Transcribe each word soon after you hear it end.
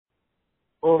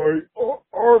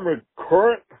I'm a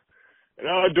current, and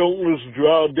I don't listen to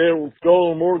Out There with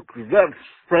Dollamore because that's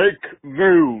fake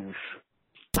news.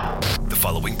 The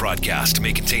following broadcast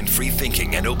may contain free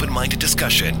thinking and open-minded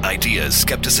discussion, ideas,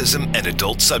 skepticism, and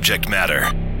adult subject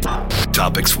matter.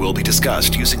 Topics will be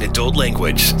discussed using adult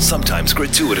language, sometimes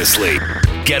gratuitously.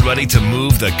 Get ready to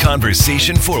move the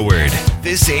conversation forward.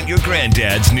 This ain't your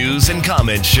granddad's news and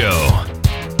comment show.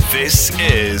 This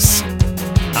is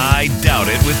I Doubt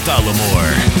It with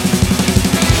Dollamore.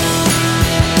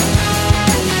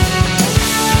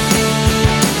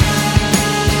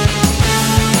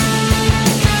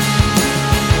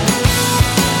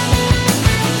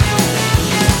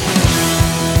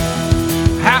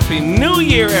 Happy New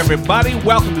Year, everybody.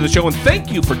 Welcome to the show, and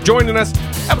thank you for joining us.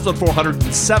 Episode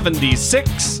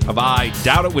 476 of I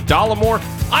Doubt It with Dollamore.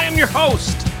 I am your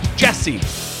host, Jesse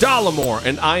Dollamore,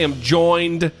 and I am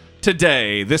joined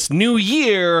today, this new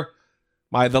year,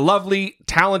 by the lovely,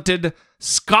 talented,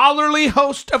 scholarly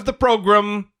host of the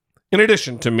program, in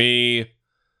addition to me,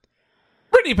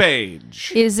 Brittany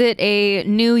Page. Is it a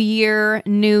new year,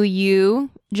 new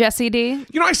you, Jesse D?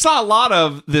 You know, I saw a lot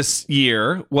of this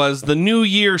year was the New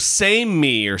Year, same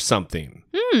me or something.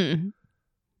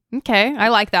 Okay, I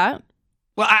like that.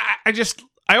 Well,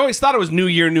 I always thought it was New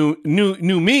Year, new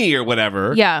me or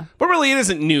whatever. Yeah. But really, it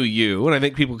isn't new you, and I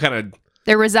think people kind of...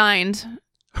 They're resigned.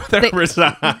 They're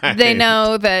resigned. They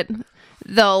know that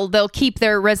they'll keep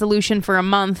their resolution for a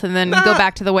month and then go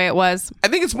back to the way it was. I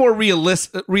think it's more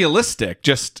realistic.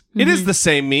 Just, it is the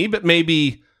same me, but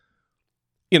maybe...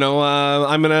 You know,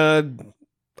 I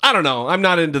don't know. I'm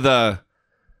not into the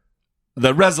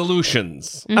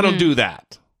resolutions. I don't do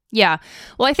that. Yeah.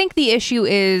 Well, I think the issue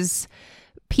is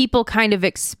people kind of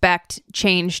expect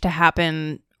change to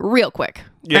happen real quick.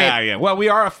 Yeah, right? yeah. Well, we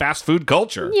are a fast food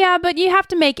culture. Yeah, but you have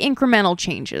to make incremental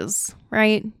changes,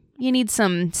 right? You need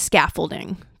some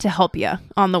scaffolding to help you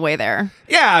on the way there.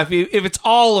 Yeah, if it's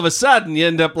all of a sudden you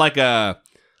end up like a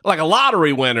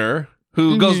lottery winner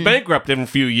who goes bankrupt in a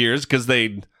few years because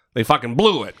they fucking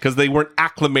blew it because they weren't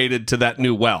acclimated to that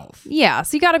new wealth. Yeah,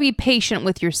 so you got to be patient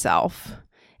with yourself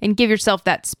and give yourself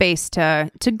that space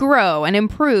to grow and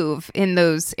improve in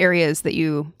those areas that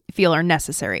you feel are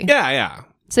necessary. Yeah.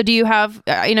 So do you have,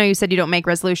 you said you don't make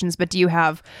resolutions, but do you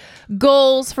have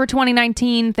goals for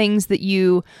 2019, things that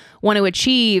you want to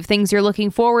achieve, things you're looking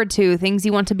forward to, things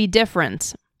you want to be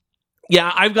different?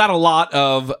 Yeah, I've got a lot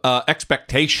of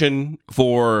expectation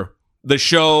for the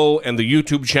show and the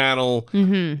YouTube channel,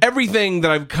 everything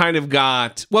that I've kind of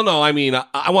got. Well, no, I mean,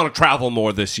 I want to travel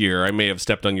more this year. I may have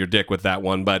stepped on your dick with that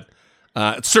one, but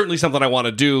it's certainly something I want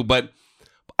to do. But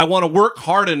I want to work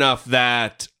hard enough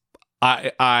that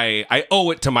I owe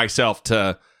it to myself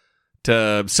to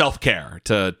self-care,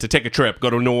 to take a trip, go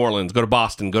to New Orleans, go to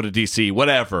Boston, go to DC,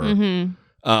 whatever.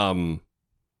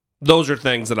 Those are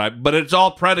things that but it's all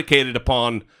predicated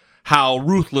upon how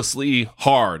ruthlessly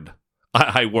hard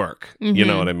I work. You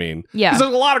know what I mean? Yeah.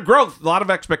 There's a lot of growth, a lot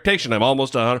of expectation. I'm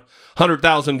almost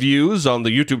 100,000 views on the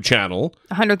YouTube channel.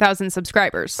 100,000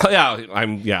 subscribers.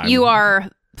 You are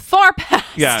far past.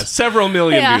 Yeah, several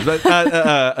million views.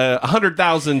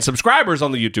 100,000 subscribers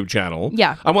on the YouTube channel.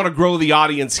 Yeah. I want to grow the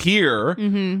audience here. I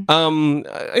want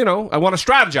to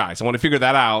strategize. I want to figure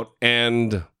that out.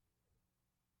 And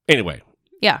anyway.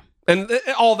 Yeah. And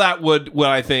all that would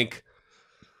I think,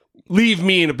 leave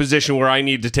me in a position where I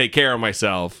need to take care of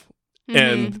myself,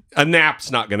 and a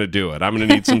nap's not going to do it. I'm going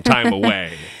to need some time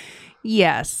away.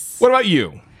 Yes. What about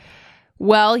you?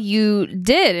 Well, you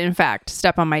did, in fact,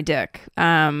 step on my dick.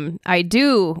 I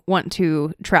do want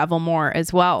to travel more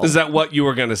as well. Is that what you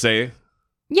were going to say?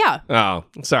 Yeah. Oh,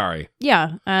 sorry.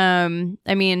 Yeah.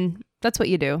 I mean, that's what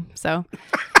you do, so...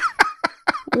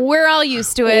 We're all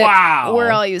used to it. Wow. We're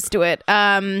all used to it.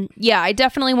 Yeah, I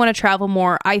definitely want to travel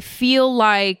more. I feel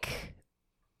like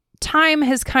time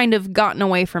has kind of gotten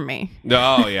away from me.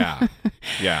 Oh, yeah.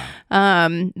 Yeah.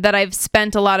 That I've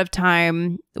spent a lot of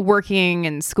time working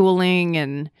and schooling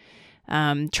and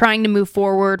trying to move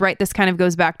forward, right? This kind of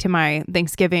goes back to my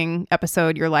Thanksgiving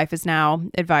episode, Your Life Is Now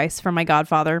advice from my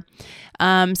godfather.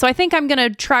 So I think I'm going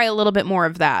to try a little bit more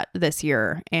of that this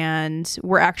year. And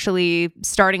we're actually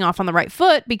starting off on the right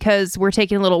foot because we're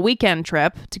taking a little weekend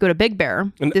trip to go to Big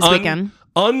Bear this weekend.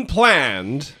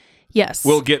 Unplanned. Yes.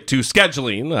 We'll get to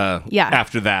scheduling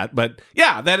after that. But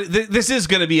yeah, this is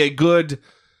going to be a good,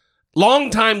 long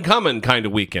time coming kind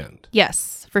of weekend.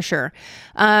 Yes, for sure.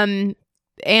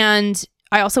 And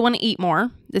I also want to eat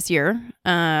more this year.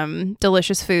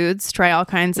 Delicious foods, try all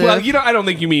kinds of... Well, I don't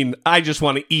think you mean I just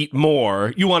want to eat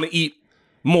more. You want to eat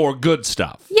more good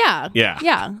stuff. Yeah. Yeah.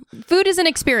 Yeah. Food is an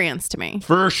experience to me.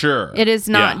 For sure. It is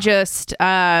not just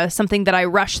something that I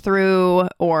rush through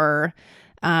or,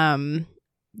 I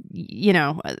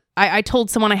told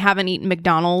someone I haven't eaten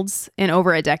McDonald's in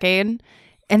over a decade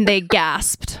and they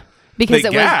gasped because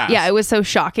it was so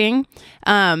shocking.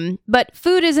 But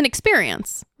food is an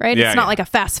experience, right? It's not like a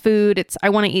fast food. I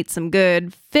want to eat some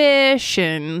good fish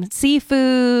and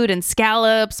seafood and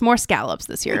scallops, more scallops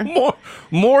this year.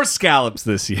 More scallops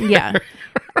this year. Yeah.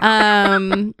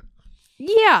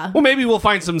 Yeah. Well, maybe we'll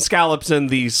find some scallops in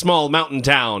the small mountain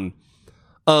town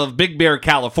of Big Bear,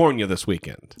 California this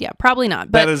weekend. Yeah, probably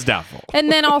not. But, that is doubtful.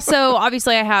 And then also,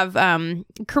 obviously, I have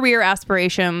career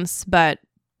aspirations, but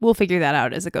we'll figure that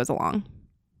out as it goes along.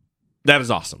 That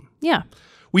is awesome. Yeah.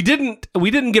 We didn't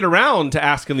get around to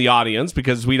asking the audience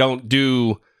because we don't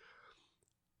do,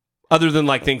 other than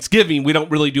like Thanksgiving, we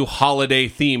don't really do holiday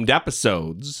themed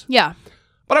episodes. Yeah.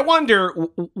 But I wonder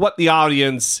what the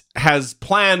audience has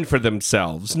planned for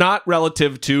themselves, not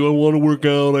relative to, I want to work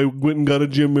out, I went and got a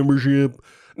gym membership,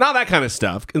 not that kind of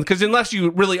stuff. Because unless you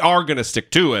really are going to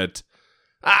stick to it,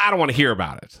 I don't want to hear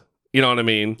about it. You know what I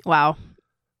mean? Wow.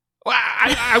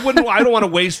 I don't want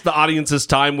to waste the audience's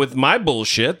time with my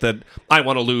bullshit that I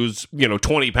want to lose,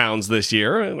 20 pounds this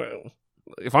year.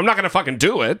 If I'm not going to fucking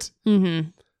do it,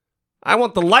 I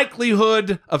want the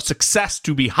likelihood of success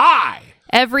to be high.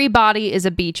 Every body is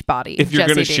a beach body. If you're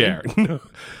going to share.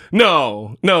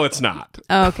 No, it's not.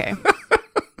 Oh, okay.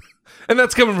 And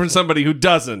that's coming from somebody who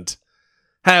doesn't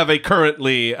have a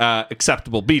currently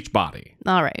acceptable beach body.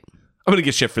 All right. I'm going to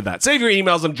get shit for that. Save your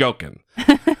emails. I'm joking.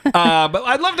 But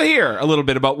I'd love to hear a little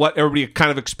bit about what everybody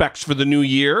kind of expects for the new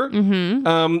year.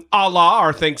 A la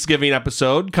our Thanksgiving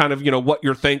episode, kind of, what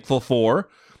you're thankful for.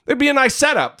 It'd be a nice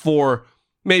setup for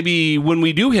maybe when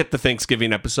we do hit the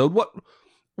Thanksgiving episode.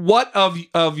 What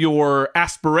of your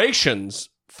aspirations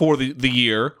for the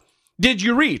year did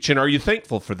you reach, and are you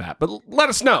thankful for that? But let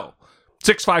us know.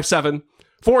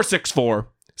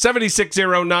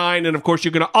 657-464-7609. And, of course,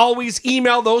 you can always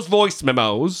email those voice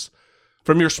memos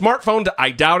from your smartphone to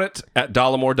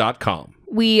idoubt@dollamore.com.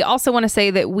 We also want to say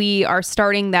that we are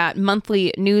starting that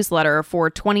monthly newsletter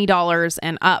for $20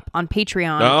 and up on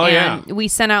Patreon. Oh, and we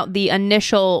sent out the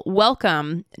initial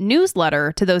welcome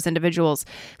newsletter to those individuals.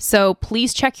 So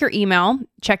please check your email,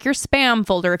 check your spam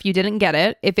folder if you didn't get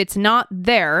it. If it's not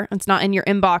there, it's not in your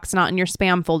inbox, not in your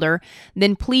spam folder,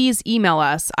 then please email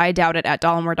us,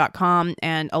 idoubt@dollamore.com,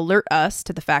 and alert us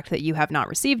to the fact that you have not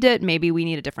received it. Maybe we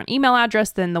need a different email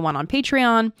address than the one on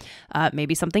Patreon.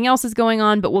 Maybe something else is going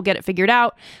on, but we'll get it figured out.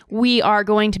 We are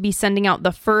going to be sending out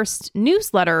the first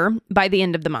newsletter by the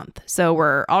end of the month. So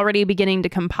we're already beginning to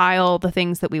compile the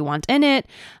things that we want in it.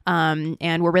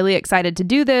 And we're really excited to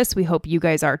do this. We hope you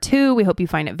guys are too. We hope you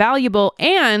find it valuable.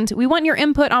 And we want your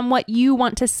input on what you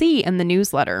want to see in the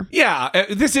newsletter. Yeah,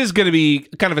 this is going to be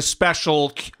kind of a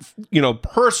special,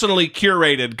 personally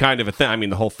curated kind of a thing. I mean,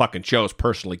 the whole fucking show is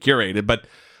personally curated, but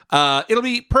it'll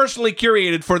be personally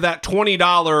curated for that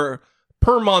 $20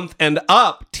 per month and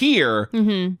up tier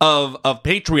of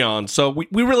Patreon. So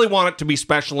we really want it to be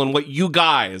special in what you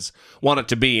guys want it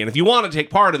to be. And if you want to take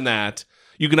part in that,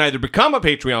 you can either become a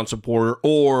Patreon supporter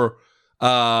or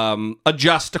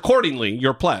adjust accordingly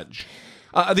your pledge.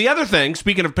 The other thing,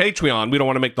 speaking of Patreon, we don't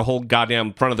want to make the whole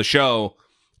goddamn front of the show,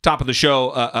 top of the show,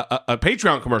 a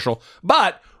Patreon commercial,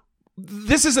 but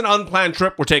this is an unplanned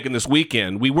trip we're taking this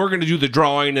weekend. We were going to do the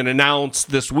drawing and announce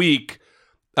this week.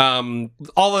 All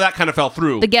of that kind of fell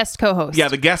through. The guest co-host. Yeah,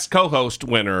 the guest co-host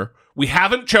winner. We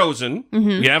haven't chosen.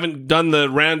 We haven't done the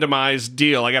randomized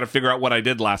deal. I got to figure out what I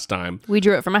did last time. We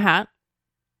drew it from a hat.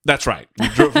 That's right. We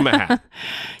drew it from a hat.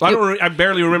 I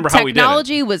barely remember how we did it.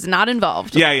 Technology was not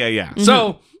involved. Yeah.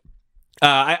 So,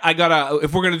 I gotta,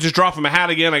 if we're gonna just draw from a hat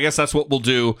again, I guess that's what we'll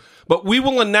do. But we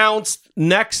will announce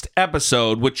next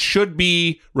episode, which should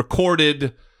be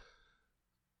recorded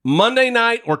Monday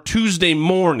night or Tuesday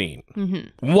morning.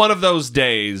 One of those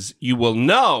days, you will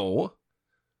know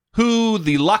who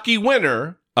the lucky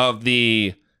winner of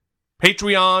the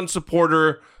Patreon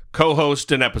supporter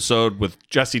co-host an episode with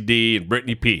Jesse D and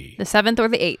Brittany P. The 7th or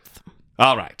the 8th.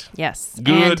 All right. Yes.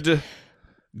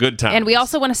 Good time. And we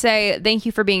also want to say thank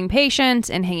you for being patient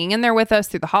and hanging in there with us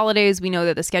through the holidays. We know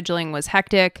that the scheduling was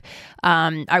hectic.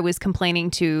 I was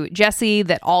complaining to Jesse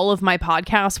that all of my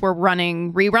podcasts were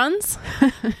running reruns.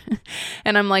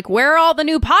 And I'm like, where are all the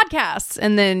new podcasts?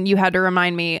 And then you had to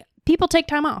remind me, people take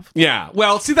time off. Yeah.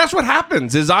 Well, see, that's what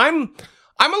happens is I'm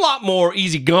a lot more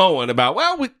easygoing about,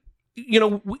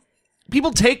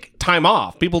 people take time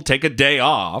off. People take a day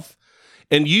off.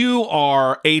 And you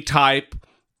are A-type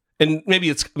and maybe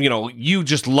it's, you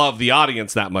just love the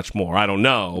audience that much more. I don't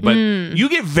know. But you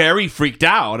get very freaked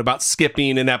out about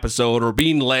skipping an episode or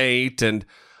being late. And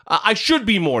I should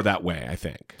be more that way, I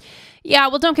think. Yeah,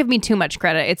 well, don't give me too much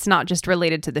credit. It's not just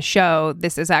related to the show.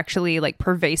 This is actually like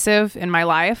pervasive in my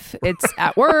life. It's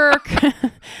at work.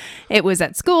 It was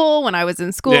at school when I was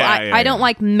in school. I don't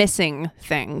like missing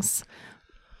things.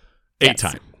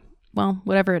 A-time. Well,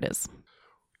 whatever it is.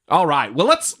 All right. Well,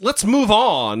 let's move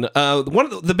on. One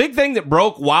of the big thing that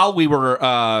broke while we were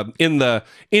in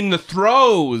the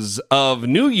throes of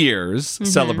New Year's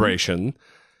celebration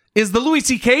is the Louis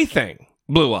C.K. thing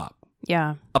blew up.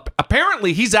 Yeah.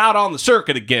 Apparently, he's out on the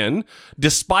circuit again,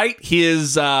 despite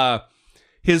his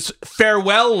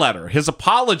farewell letter, his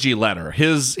apology letter,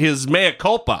 his mea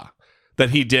culpa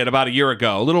that he did about a year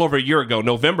ago, a little over a year ago,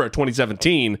 November of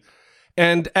 2017.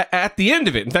 And at the end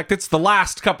of it, in fact, it's the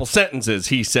last couple sentences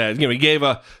he said. He gave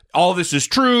all this is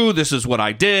true. This is what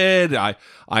I did. I'm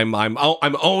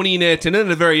owning it. And then at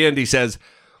the very end, he says,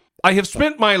 I have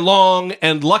spent my long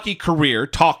and lucky career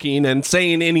talking and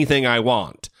saying anything I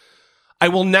want. I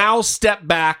will now step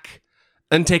back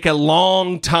and take a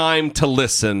long time to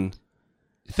listen.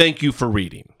 Thank you for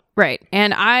reading. Right.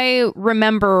 And I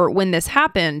remember when this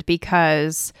happened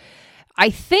because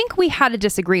I think we had a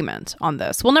disagreement on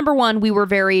this. Well, number one, we were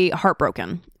very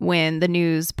heartbroken when the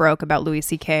news broke about Louis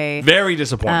C.K. Very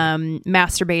disappointed.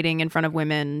 Masturbating in front of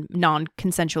women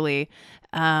non-consensually.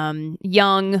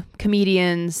 Young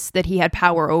comedians that he had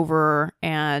power over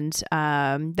and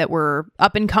that were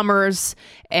up-and-comers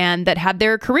and that had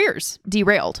their careers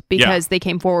derailed because they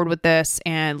came forward with this.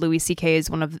 And Louis C.K. is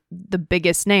one of the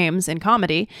biggest names in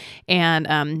comedy.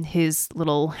 And his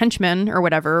little henchmen or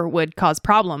whatever would cause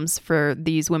problems for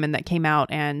these women that came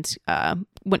out and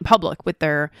went public with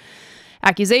their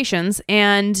accusations,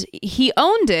 and he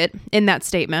owned it in that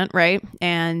statement, right?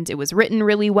 And it was written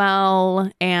really well,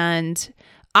 and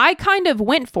I kind of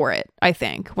went for it, I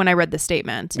think, when I read the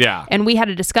statement. Yeah. And we had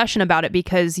a discussion about it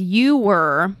because you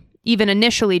were, even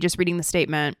initially just reading the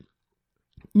statement,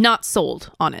 not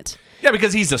sold on it. Yeah,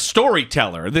 because he's a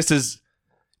storyteller. This is,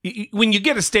 when you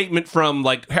get a statement from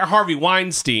like Harvey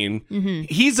Weinstein,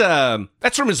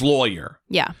 that's from his lawyer.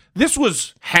 Yeah. This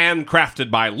was handcrafted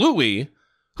by Louis,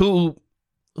 who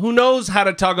knows how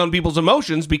to tug on people's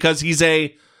emotions because he's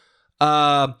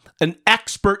an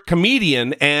expert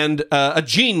comedian and a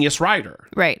genius writer.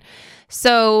 Right.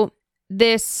 So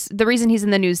the reason he's in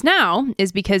the news now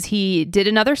is because he did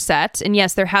another set. And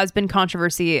yes, there has been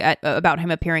controversy about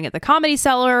him appearing at the Comedy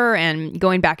Cellar and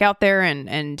going back out there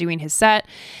and doing his set.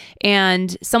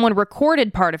 And someone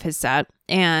recorded part of his set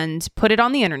and put it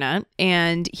on the internet.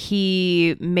 And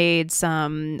he made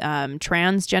some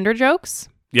transgender jokes.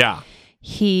 Yeah.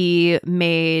 He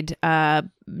made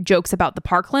jokes about the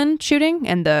Parkland shooting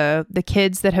and the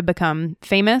kids that have become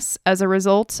famous as a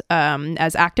result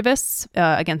as activists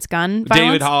against gun violence.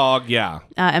 David Hogg, yeah.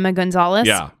 Emma Gonzalez.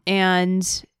 Yeah.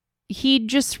 And he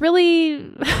just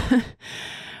really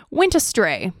went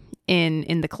astray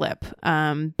in the clip.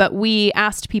 But we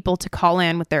asked people to call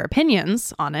in with their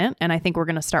opinions on it. And I think we're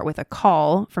going to start with a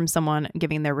call from someone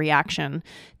giving their reaction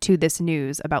to this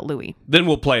news about Louis. Then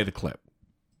we'll play the clip.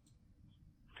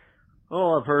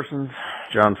 Hello, persons.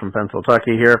 John from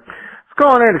Pennsylvania here. Just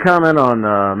calling in to comment on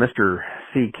Mr.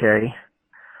 C.K.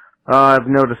 I've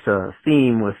noticed a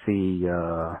theme with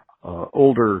the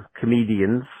older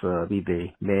comedians, be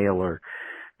they male or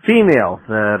female,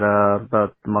 that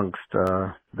but amongst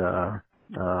the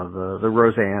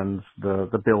Roseannes,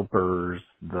 the Bill Burrs,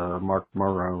 the Mark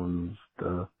Marones,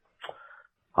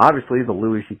 obviously the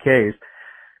Louis C.K.'s,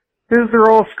 is they're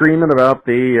all screaming about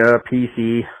the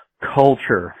PC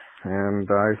culture. And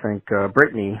I think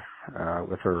Brittany,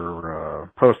 with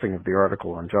her posting of the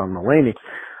article on John Mulaney,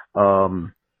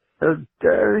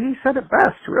 he said it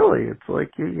best, really. It's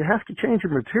like you have to change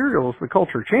your materials, the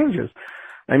culture changes.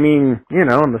 I mean, in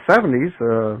the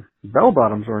 70s,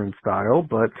 bell-bottoms were in style,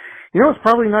 but, what's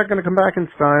probably not going to come back in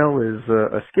style is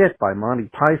a skit by Monty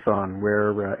Python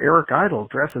where Eric Idle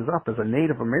dresses up as a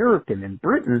Native American in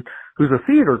Britain who's a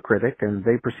theater critic, and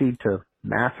they proceed to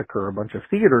massacre a bunch of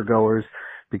theater goers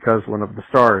because one of the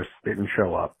stars didn't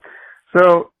show up.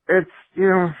 So it's,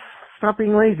 stop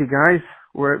being lazy, guys.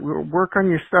 Work on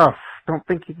your stuff. Don't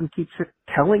think you can keep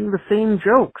telling the same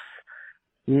jokes.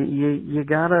 You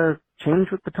gotta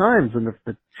change with the times, and if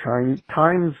the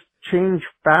times change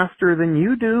faster than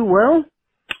you do, well,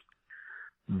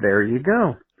 there you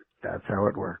go. That's how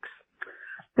it works.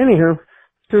 Anywho,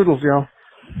 toodles, y'all.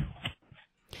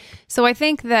 So I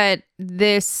think that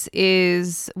this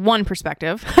is one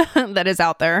perspective that is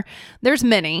out there. There's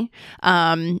many.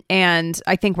 And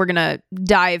I think we're going to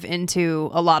dive into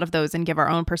a lot of those and give our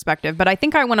own perspective. But I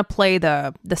think I want to play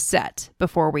the set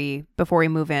before we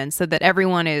move in so that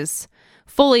everyone is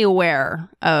fully aware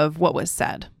of what was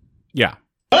said. Yeah.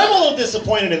 But I'm a little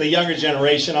disappointed in the younger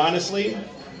generation, honestly,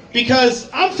 because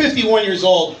I'm 51 years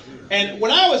old. And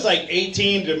when I was like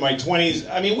 18 to my 20s,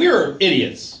 I mean, we were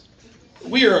idiots.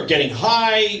 We were getting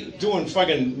high, doing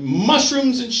fucking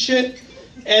mushrooms and shit.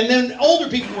 And then older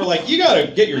people were like, you gotta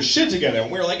get your shit together.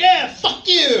 And we were like, yeah, fuck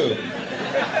you.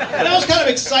 And I was kind of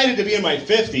excited to be in my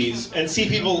 50s and see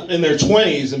people in their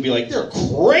 20s and be like, they're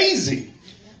crazy.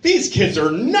 These kids are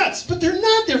nuts. But they're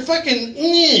not. They're fucking,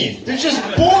 they're just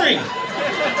boring.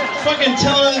 Fucking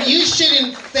telling them, you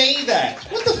shouldn't say that.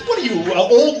 What are you, an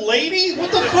old lady?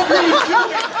 What the fuck are you doing?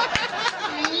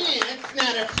 That's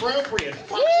not appropriate.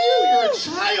 Fuck you, you're a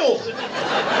child.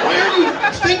 Why are you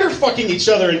finger fucking each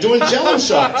other and doing jello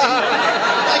shots?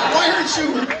 Like, why aren't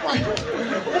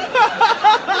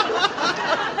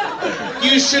you...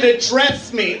 You should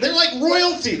address me. They're like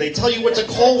royalty. They tell you what to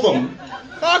call them.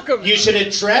 Fuck them. You should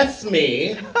address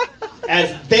me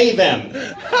as they, them.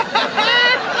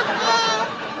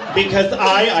 Because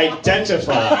I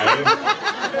identify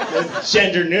as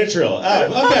gender neutral.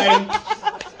 Oh, okay.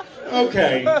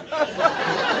 Okay.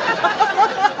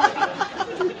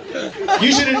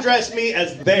 You should address me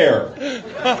as there.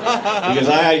 Because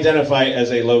I identify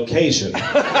as a location.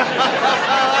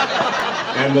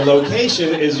 And the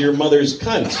location is your mother's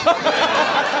cunt.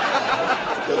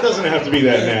 It doesn't have to be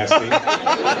that nasty.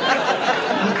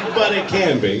 But it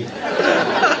can be.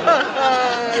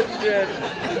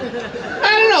 I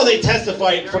don't know, they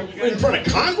testify in front of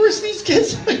Congress, these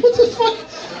kids? Like, what the fuck?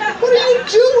 What are you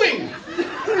doing?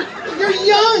 You're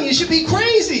young, you should be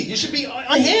crazy. You should be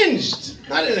unhinged.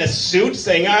 Not in a suit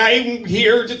saying, I'm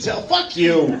here to tell, fuck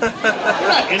you. You're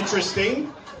not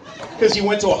interesting. Because you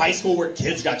went to a high school where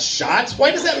kids got shot?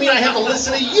 Why does that mean I have to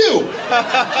listen to you?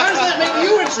 How does that make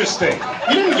you interesting?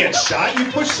 You didn't get shot, you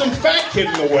pushed some fat kid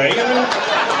in the way, and then now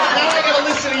I gotta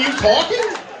listen to you talking?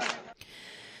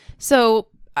 So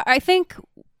I think,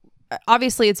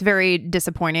 obviously, it's very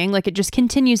disappointing. Like, it just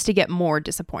continues to get more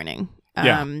disappointing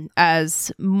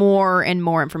as more and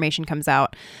more information comes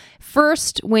out.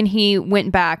 First, when he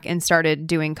went back and started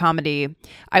doing comedy,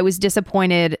 I was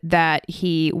disappointed that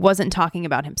he wasn't talking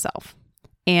about himself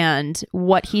and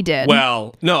what he did.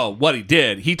 Well, no, what he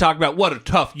did. He talked about what a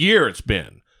tough year it's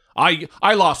been. I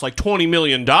lost like $20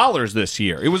 million this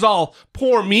year. It was all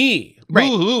poor me. Right.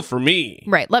 Boo-hoo for me.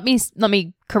 Right. Let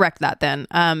me correct that then.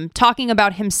 Talking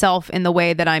about himself in the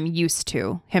way that I'm used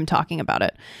to him talking about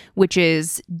it, which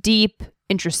is deep,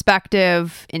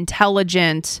 introspective,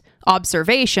 intelligent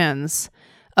observations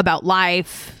about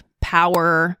life,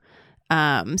 power,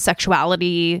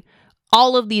 sexuality,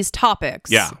 all of these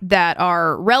topics that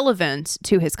are relevant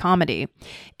to his comedy.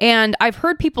 And I've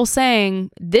heard people saying,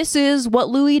 this is what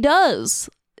Louis does.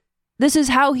 This is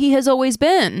how he has always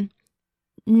been.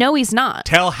 No, he's not.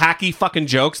 Tell hacky fucking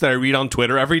jokes that I read on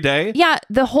Twitter every day. Yeah,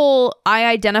 the whole I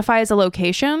identify as a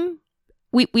location,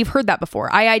 we've heard that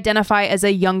before. I identify as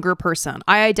a younger person.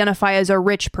 I identify as a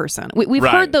rich person. We've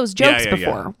heard those jokes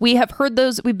before. Yeah. We have heard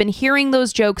those. We've been hearing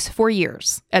those jokes for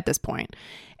years at this point.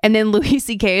 And then Louis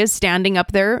C.K. is standing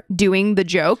up there doing the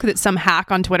joke that some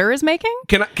hack on Twitter is making.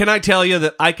 Can I tell you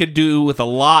that I could do with a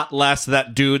lot less of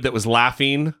that dude that was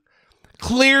laughing?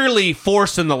 Clearly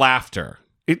forcing the laughter.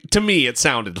 To me, it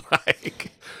sounded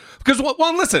like. Because,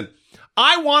 well, listen,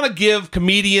 I want to give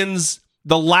comedians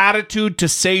the latitude to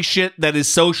say shit that is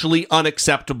socially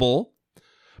unacceptable.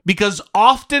 Because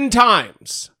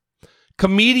oftentimes,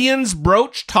 comedians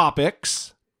broach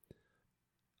topics.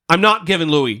 I'm not giving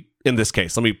Louis in this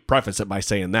case. Let me preface it by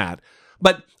saying that.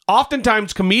 But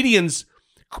oftentimes, comedians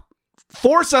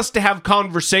force us to have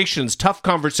conversations, tough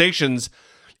conversations,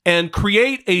 and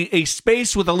create a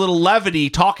space with a little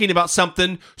levity talking about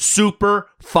something super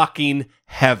fucking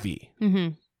heavy. Mm-hmm.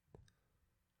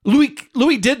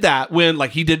 Louis did that when,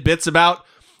 like, he did bits about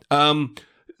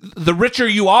the richer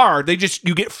you are,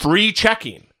 you get free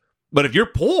checking. But if you're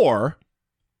poor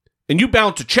and you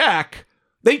bounce a check,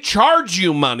 they charge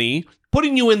you money,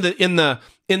 putting you in the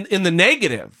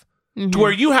negative, to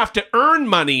where you have to earn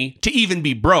money to even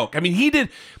be broke. I mean,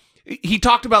 he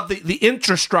talked about the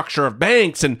infrastructure of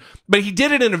banks, but he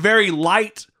did it in a very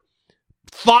light,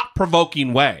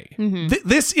 thought-provoking way. Mm-hmm.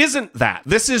 This isn't that.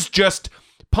 This is just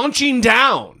punching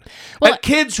down at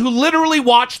kids who literally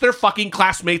watch their fucking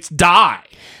classmates die.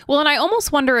 Well, and I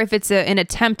almost wonder if it's an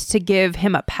attempt to give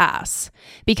him a pass.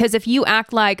 Because if you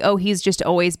act like, oh, he's just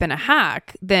always been a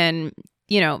hack, then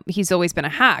he's always been a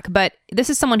hack, but this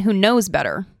is someone who knows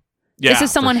better. Yeah, this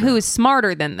is someone for sure. who is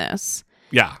smarter than this.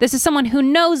 Yeah. This is someone who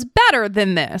knows better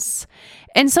than this.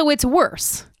 And so it's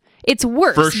worse. It's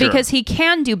worse For sure. because he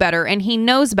can do better and he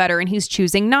knows better and he's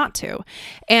choosing not to.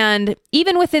 And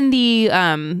even within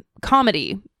the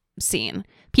comedy scene,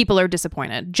 people are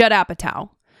disappointed. Judd Apatow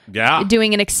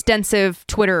doing an extensive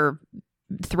Twitter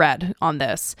thread on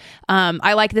this.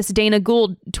 I like this Dana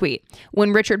Gould tweet.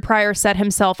 When Richard Pryor set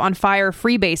himself on fire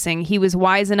freebasing, he was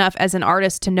wise enough as an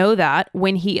artist to know that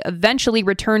when he eventually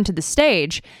returned to the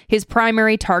stage, his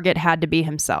primary target had to be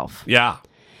himself. Yeah.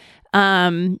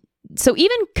 So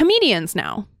even comedians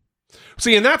now.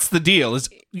 See, and that's the deal, is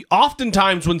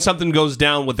oftentimes when something goes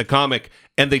down with the comic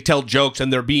and they tell jokes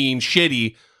and they're being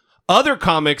shitty, other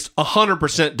comics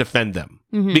 100% defend them.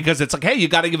 Because it's like, hey, you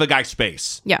got to give a guy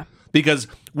space. Yeah. Because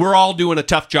we're all doing a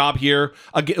tough job here.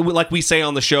 Again, like we say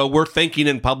on the show, we're thinking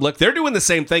in public. They're doing the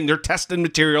same thing. They're testing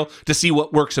material to see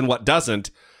what works and what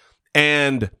doesn't.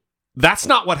 And that's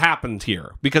not what happened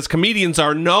here. Because comedians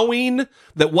are knowing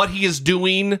that what he is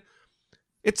doing,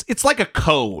 it's like a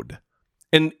code.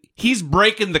 And he's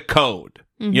breaking the code,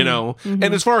 And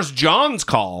as far as John's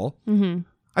call,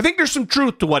 I think there's some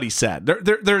truth to what he said.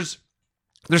 There's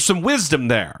some wisdom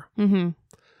there.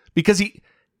 Because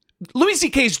Louis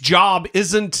C.K.'s job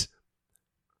isn't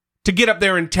to get up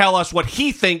there and tell us what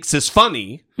he thinks is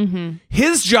funny.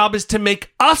 His job is to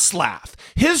make us laugh.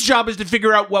 His job is to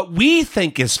figure out what we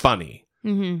think is funny.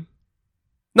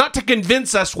 Not to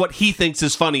convince us what he thinks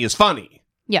is funny is funny.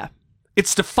 Yeah.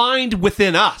 It's to find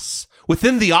within us,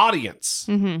 within the audience.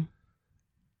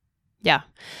 Yeah.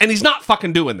 And he's not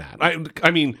fucking doing that.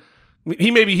 I mean,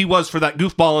 he was for that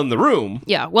goofball in the room.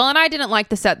 Yeah. Well, and I didn't like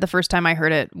the set the first time I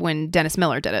heard it when Dennis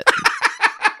Miller did it.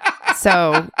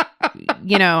 So,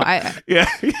 Yeah.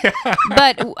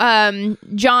 But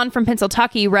John from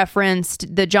Pennsylvania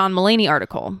referenced the John Mulaney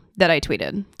article that I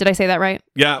tweeted. Did I say that right?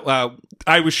 Yeah.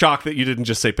 I was shocked that you didn't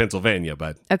just say Pennsylvania,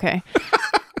 but... Okay.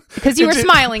 Because you were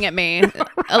smiling at me,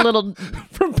 a little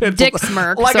from dick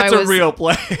smirk. Like so it's a real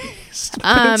place.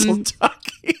 Pennsylvania.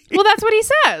 Well, that's what he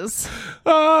says.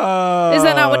 Is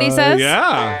that not what he says?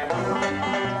 Yeah.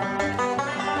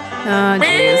 Oh,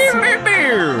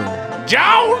 jeez.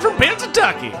 John from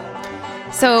Pennsylvania.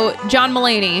 So, John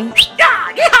Mulaney,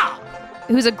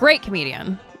 who's a great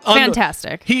comedian.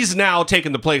 Fantastic. He's now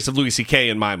taken the place of Louis C.K.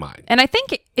 in my mind. And I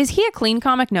think, is he a clean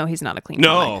comic? No, he's not a clean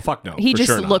comic. No, fuck no. He for just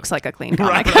sure not. looks like a clean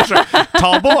comic. Right, that's right.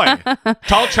 Tall boy.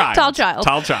 Tall child. Tall child.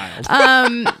 Tall child.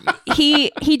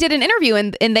 He did an interview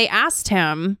and they asked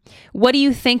him, what do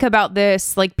you think about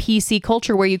this like PC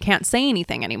culture where you can't say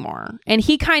anything anymore? And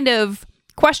he kind of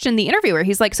questioned the interviewer.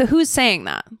 He's like, so who's saying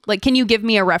that? Like, can you give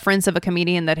me a reference of a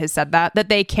comedian that has said that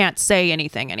they can't say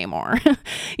anything anymore?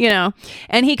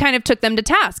 And he kind of took them to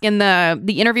task, and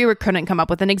the interviewer couldn't come up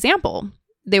with an example.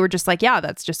 They were just like, yeah,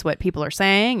 that's just what people are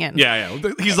saying. And yeah.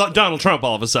 He's like Donald Trump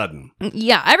all of a sudden.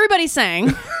 Yeah, everybody's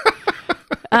saying.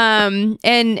 And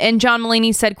John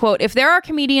Mulaney said, quote, if there are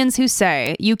comedians who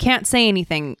say you can't say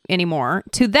anything anymore,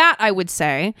 to that I would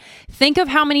say, think of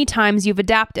how many times you've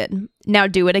adapted. Now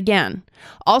do it again.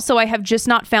 Also, I have just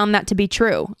not found that to be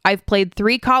true. I've played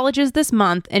 3 colleges this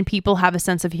month and people have a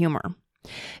sense of humor.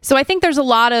 So I think there's a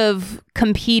lot of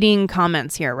competing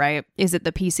comments here, right? Is it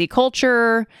the PC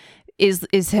culture?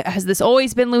 Has this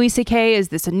always been Louis C.K.? Is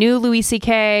this a new Louis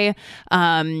C.K.?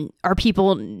 Are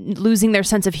people losing their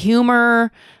sense of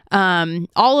humor?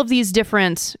 All of these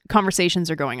different conversations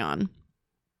are going on.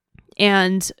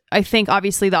 And I think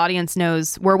obviously the audience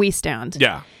knows where we stand.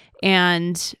 Yeah.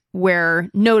 And where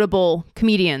notable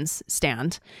comedians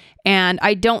stand. And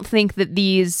I don't think that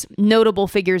these notable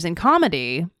figures in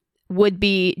comedy would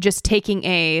be just taking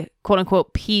a quote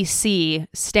unquote PC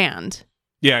stand.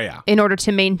 Yeah. In order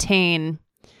to maintain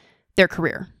their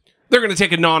career. They're going to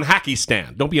take a non-hacky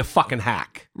stand. Don't be a fucking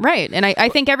hack. Right. And I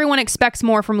think everyone expects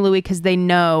more from Louis because they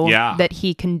know that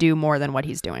he can do more than what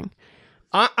he's doing.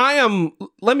 I'm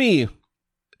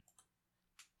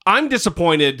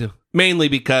disappointed mainly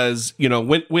because,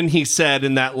 when he said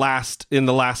in the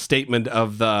last statement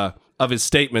of his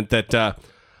statement that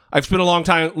I've spent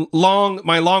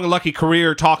my long and lucky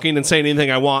career talking and saying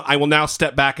anything I want. I will now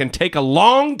step back and take a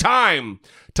long time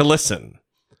to listen.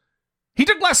 He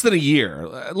took less than a year,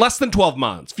 less than 12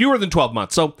 months, fewer than 12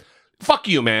 months. So fuck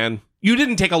you, man. You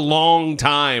didn't take a long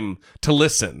time to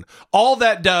listen. All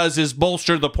that does is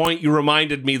bolster the point you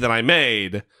reminded me that I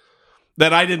made,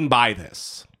 that I didn't buy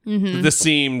this. Mm-hmm. This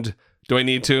seemed, do I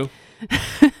need to?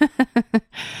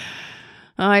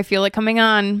 Oh, I feel it coming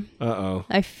on. Uh-oh.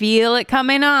 I feel it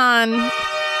coming on.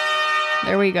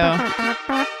 There we go.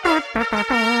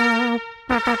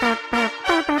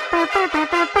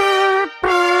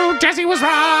 was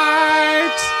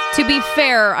right. To be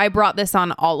fair, I brought this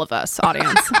on all of us,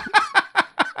 audience.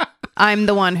 I'm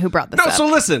the one who brought this up. So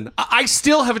listen, I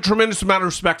still have a tremendous amount of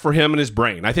respect for him and his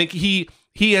brain. I think he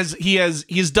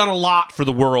has done a lot for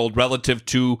the world relative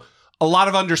to a lot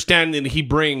of understanding he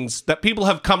brings that people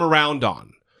have come around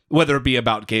on, whether it be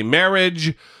about gay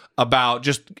marriage, about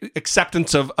just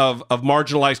acceptance of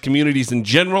marginalized communities in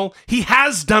general. He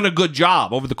has done a good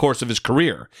job over the course of his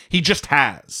career. He just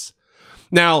has.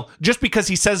 Now, just because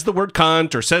he says the word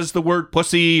cunt or says the word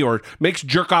pussy or makes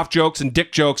jerk-off jokes and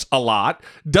dick jokes a lot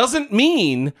doesn't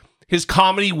mean his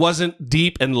comedy wasn't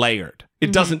deep and layered.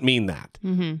 It doesn't mean that.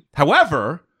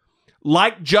 However,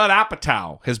 like Judd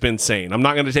Apatow has been saying, I'm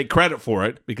not going to take credit for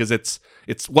it because it's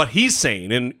what he's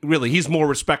saying, and really he's more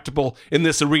respectable in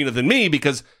this arena than me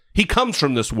because he comes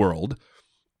from this world.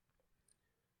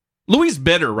 Louis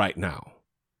bitter right now.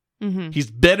 He's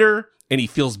bitter and he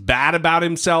feels bad about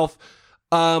himself.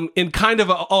 In kind of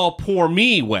a "oh, poor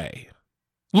me" way.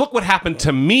 Look what happened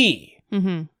to me.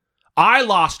 I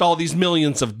lost all these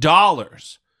millions of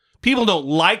dollars. People don't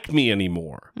like me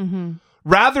anymore.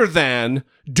 Rather than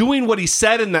doing what he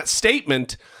said in that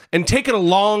statement and taking a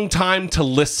long time to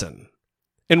listen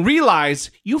and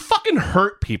realize you fucking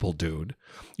hurt people, dude.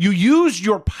 You used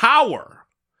your power,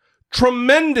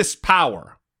 tremendous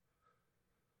power,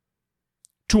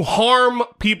 to harm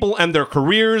people and their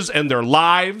careers and their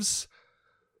lives.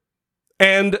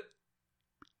 And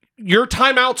your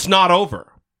timeout's not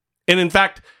over. And in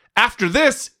fact, after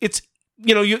this, it's,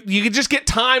 you can just get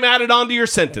time added onto your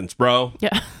sentence, bro.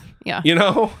 Yeah. Yeah.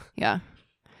 Yeah.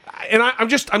 And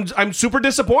I'm super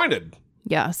disappointed.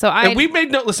 Yeah. So and we've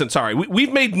made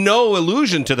we've made no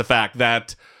allusion to the fact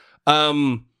that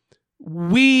let's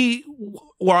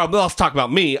talk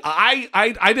about me.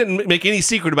 I didn't make any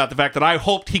secret about the fact that I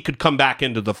hoped he could come back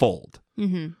into the fold.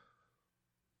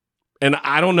 And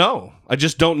I don't know. I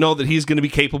just don't know that he's going to be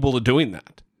capable of doing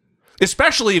that.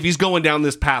 Especially if he's going down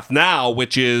this path now,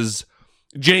 which is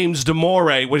James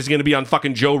Damore. What is he going to be on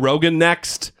fucking Joe Rogan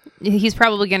next? He's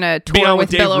probably going to tour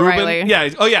with Bill O'Reilly. Yeah.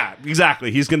 Oh, yeah.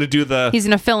 Exactly. He's going to do He's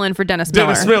going to fill in for Dennis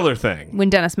Miller thing. When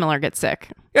Dennis Miller gets sick.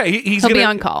 Yeah, he'll be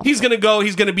on call. He's going to go.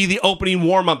 He's going to be the opening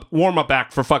warm-up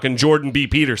act for fucking Jordan B.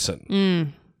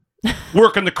 Peterson.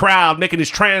 Working the crowd, making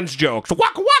his trans jokes.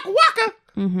 Waka, waka, waka.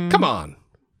 Come on.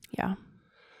 Yeah.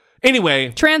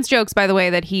 Anyway. Trans jokes, by the way,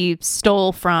 that he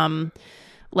stole from,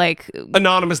 like...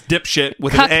 anonymous dipshit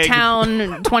with an egg.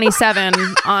 Cucktown 27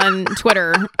 on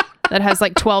Twitter that has,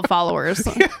 12 followers.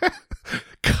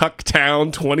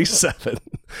 Cucktown 27.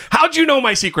 How'd you know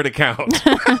my secret account?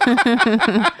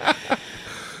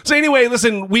 So anyway,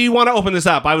 listen, we want to open this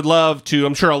up. I would love to.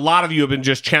 I'm sure a lot of you have been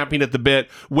just champing at the bit,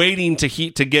 waiting to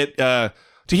get... to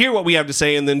hear what we have to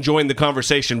say and then join the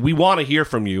conversation. We want to hear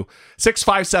from you.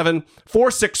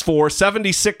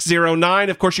 657-464-7609.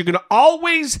 Of course, you can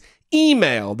always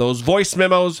email those voice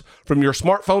memos from your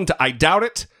smartphone to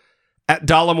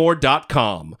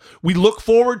idoubtit@dollamore.com. We look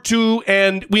forward to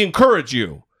and we encourage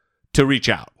you to reach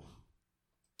out.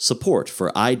 Support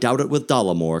for I Doubt It with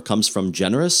Dollamore comes from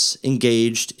generous,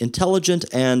 engaged, intelligent,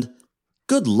 and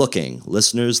good-looking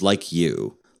listeners like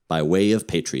you by way of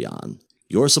Patreon.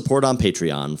 Your support on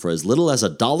Patreon for as little as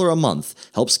 $1 a month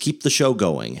helps keep the show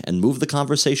going and move the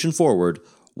conversation forward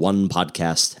one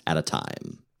podcast at a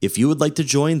time. If you would like to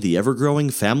join the ever-growing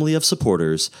family of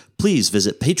supporters, please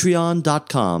visit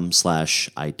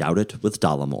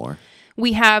patreon.com/IDoubtItWithDollamore.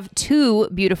 We have two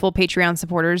beautiful Patreon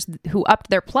supporters who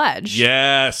upped their pledge.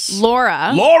 Yes.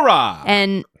 Laura.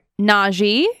 And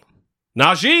Najee.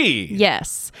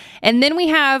 Yes. And then we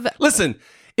have... Listen...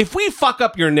 If we fuck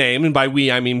up your name, and by we,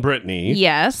 I mean Brittany.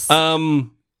 Yes.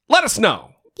 Let us know.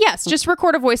 Yes, just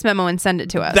record a voice memo and send it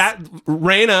to us. That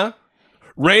Raina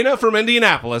from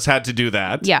Indianapolis had to do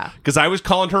that. Yeah. Because I was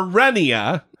calling her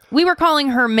Renia. We were calling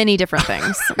her many different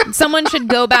things. Someone should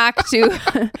go back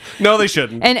to... No, they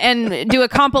shouldn't. And do a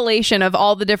compilation of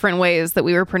all the different ways that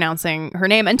we were pronouncing her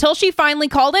name until she finally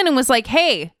called in and was like,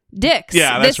 hey, Dix,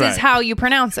 this is how you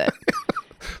pronounce it.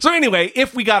 So anyway,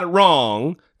 if we got it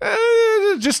wrong...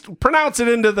 just pronounce it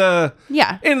into the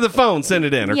phone, send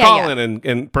it in, or call in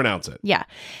and pronounce it. Yeah.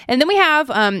 And then we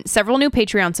have several new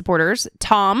Patreon supporters.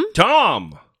 Tom.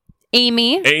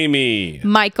 Amy.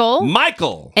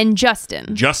 Michael. And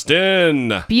Justin.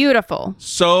 Beautiful.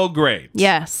 So great.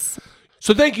 Yes.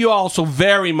 So thank you all so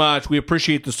very much. We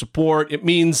appreciate the support. It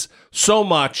means so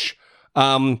much.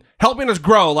 Helping us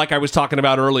grow, like I was talking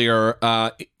about earlier,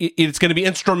 it's going to be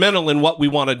instrumental in what we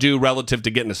want to do relative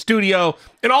to getting a studio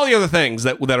and all the other things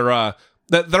that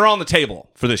are on the table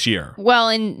for this year. Well,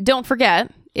 and don't forget,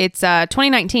 It's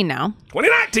 2019 now.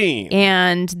 2019.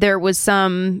 And there was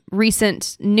some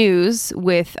recent news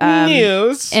with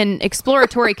an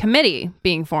exploratory committee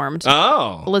being formed.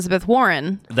 Oh. Elizabeth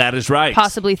Warren. That is right.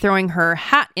 Possibly throwing her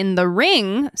hat in the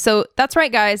ring. So that's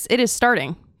right, guys. It is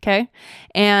starting. Okay.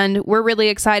 And we're really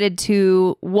excited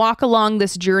to walk along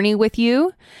this journey with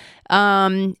you.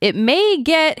 It may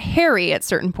get hairy at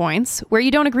certain points where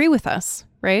you don't agree with us,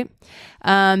 right?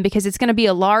 Because it's going to be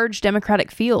a large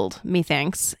Democratic field,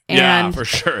 methinks. And, yeah, for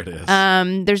sure it is.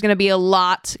 There's going to be a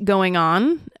lot going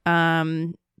on.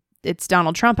 It's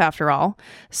Donald Trump, after all.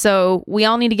 So we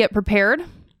all need to get prepared,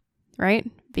 right?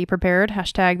 Be prepared.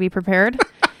 # be prepared.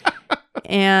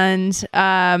 And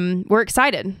we're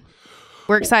excited.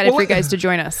 We're excited for you guys to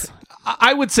join us.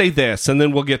 I would say this, and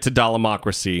then we'll get to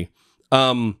Dollamocracy.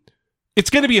 It's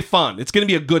going to be fun. It's going to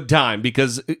be a good time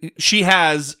because she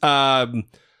has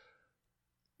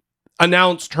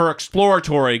announced her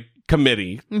exploratory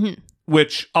committee,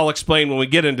 which I'll explain when we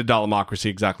get into Dollamocracy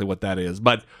exactly what that is.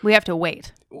 But we have to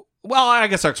wait. Well, I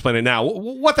guess I'll explain it now.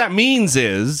 What that means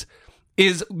is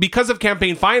because of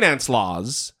campaign finance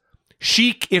laws,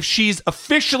 if she's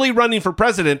officially running for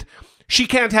president, she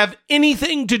can't have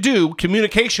anything to do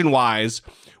communication-wise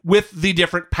with the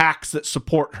different PACs that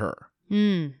support her.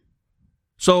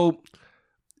 So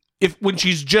when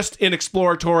she's just in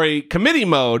exploratory committee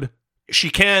mode, she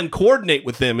can coordinate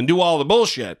with them and do all the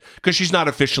bullshit because she's not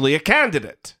officially a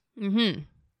candidate.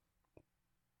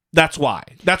 That's why.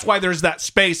 That's why there's that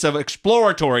space of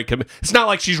exploratory. It's not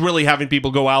like she's really having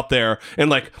people go out there and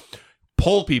like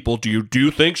poll people. Do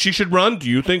you think she should run? Do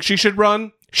you think she should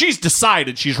run? She's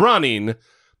decided she's running.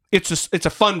 It's a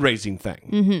fundraising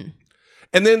thing.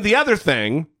 And then the other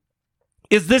thing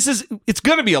is it's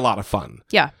going to be a lot of fun.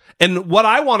 Yeah. And what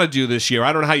I want to do this year,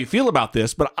 I don't know how you feel about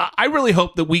this, but I really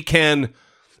hope that we can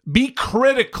be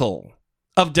critical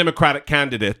of Democratic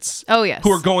candidates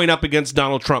who are going up against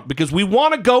Donald Trump, because we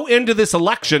want to go into this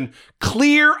election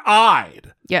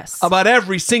clear-eyed about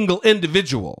every single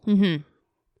individual,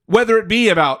 whether it be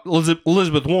about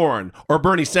Elizabeth Warren or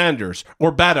Bernie Sanders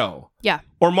or Beto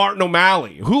or Martin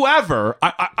O'Malley, whoever.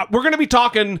 We're going to be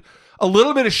talking a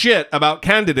little bit of shit about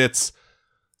candidates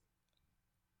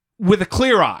with a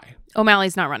clear eye.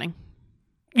 O'Malley's not running.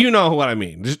 You know what I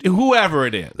mean. Just whoever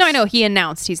it is. No, I know. He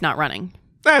announced he's not running.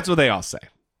 That's what they all say.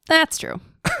 That's true.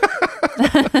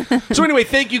 So anyway,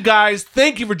 thank you guys.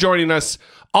 Thank you for joining us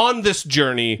on this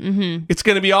journey. It's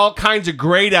going to be all kinds of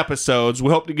great episodes. We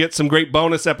hope to get some great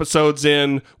bonus episodes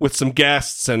in with some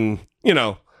guests and,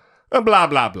 blah,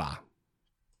 blah, blah.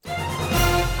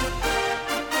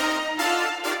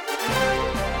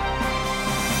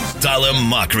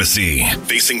 Dollamocracy.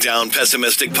 Facing down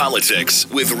pessimistic politics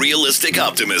with realistic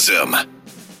optimism.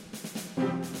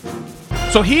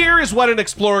 So here is what an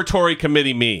exploratory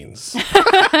committee means.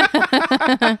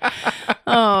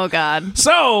 Oh, God.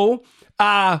 So,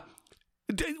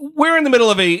 we're in the middle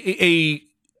of a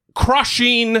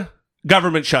crushing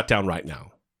government shutdown right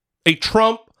now. A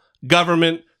Trump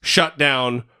government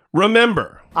shutdown.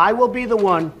 Remember. I will be the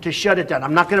one to shut it down.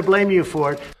 I'm not going to blame you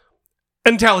for it.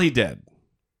 Until he did.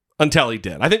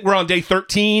 I think we're on day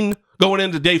 13, going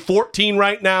into day 14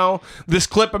 right now. This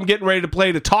clip I'm getting ready to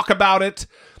play to talk about it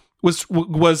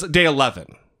was day 11.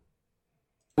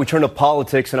 We turn to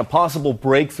politics and a possible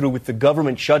breakthrough with the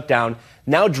government shutdown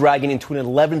now dragging into an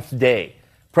 11th day.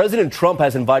 President Trump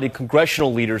has invited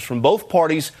congressional leaders from both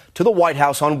parties to the White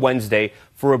House on Wednesday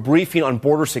for a briefing on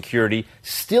border security,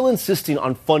 still insisting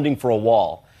on funding for a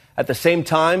wall. At the same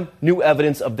time, new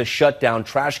evidence of the shutdown,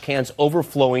 trash cans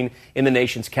overflowing in the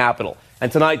nation's capital.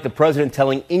 And tonight, the president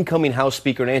telling incoming House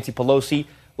Speaker Nancy Pelosi,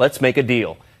 let's make a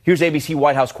deal. Here's ABC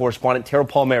White House correspondent Tara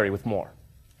Palmieri with more.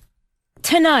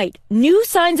 Tonight, new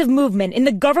signs of movement in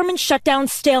the government shutdown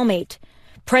stalemate.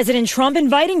 President Trump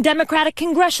inviting Democratic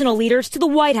congressional leaders to the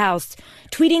White House,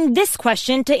 tweeting this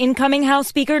question to incoming House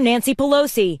Speaker Nancy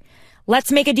Pelosi.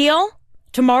 Let's make a deal?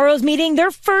 Tomorrow's meeting, their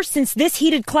first since this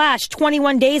heated clash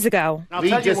 21 days ago. I'll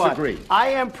tell you what, I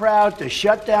am proud to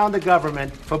shut down the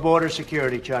government for border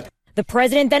security, Chuck. The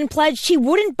president then pledged he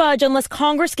wouldn't budge unless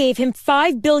Congress gave him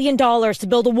 $5 billion to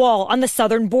build a wall on the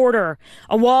southern border,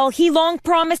 a wall he long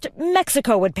promised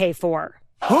Mexico would pay for.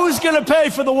 Who's going to pay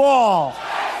for the wall?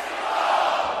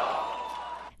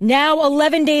 Now,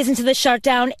 11 days into the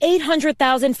shutdown,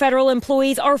 800,000 federal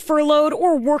employees are furloughed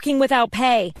or working without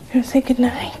pay. Say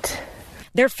goodnight.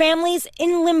 Their families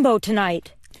in limbo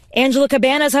tonight. Angela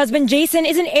Cabana's husband, Jason,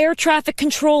 is an air traffic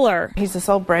controller. He's the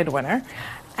sole breadwinner,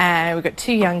 and we've got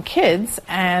 2 young kids,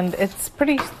 and it's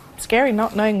pretty scary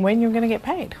not knowing when you're going to get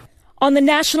paid. On the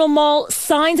National Mall,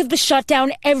 signs of the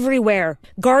shutdown everywhere.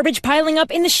 Garbage piling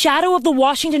up in the shadow of the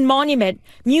Washington Monument.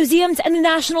 Museums and the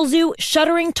National Zoo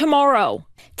shuttering tomorrow.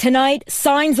 Tonight,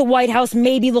 signs the White House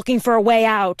may be looking for a way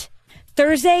out.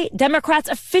 Thursday, Democrats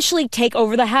officially take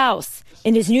over the House.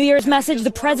 In his New Year's message, the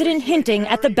president hinting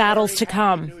at the battles to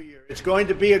come. It's going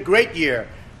to be a great year.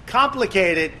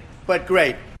 Complicated, but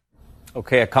great.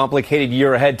 Okay, a complicated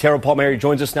year ahead. Tara Palmieri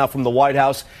joins us now from the White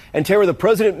House. And Tara, the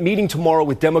president meeting tomorrow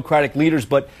with Democratic leaders,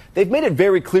 but they've made it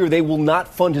very clear they will not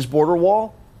fund his border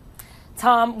wall.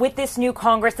 Tom, with this new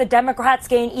Congress, the Democrats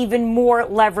gain even more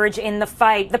leverage in the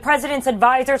fight. The president's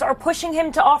advisors are pushing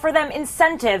him to offer them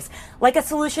incentives, like a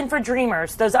solution for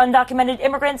Dreamers, those undocumented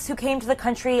immigrants who came to the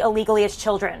country illegally as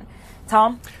children.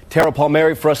 Tom? Tara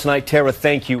Palmieri for us tonight. Tara,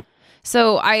 thank you.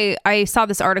 So I saw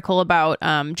this article about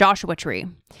Joshua Tree,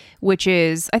 which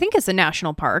is, I think it's a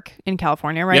national park in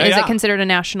California, right? Is it considered a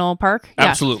national park?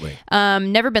 Absolutely. Yeah.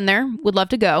 Never been there. Would love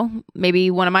to go. Maybe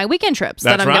one of my weekend trips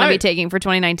that I'm going to be taking for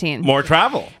 2019. More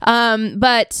travel.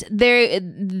 But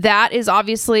that is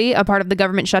obviously a part of the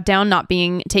government shutdown not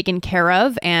being taken care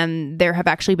of. And there have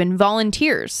actually been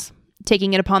volunteers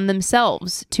taking it upon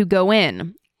themselves to go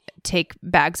in, take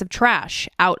bags of trash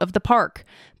out of the park,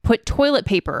 put toilet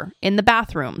paper in the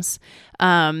bathrooms.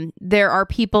 There are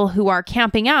people who are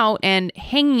camping out and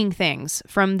hanging things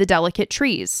from the delicate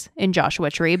trees in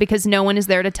Joshua Tree because no one is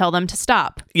there to tell them to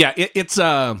stop. Yeah, it's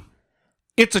a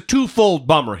twofold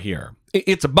bummer here.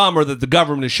 It's a bummer that the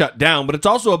government is shut down, but it's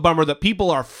also a bummer that people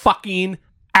are fucking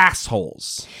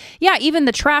assholes. Yeah, even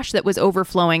the trash that was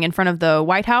overflowing in front of the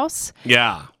White House.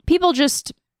 Yeah. People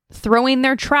just throwing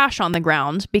their trash on the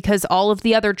ground because all of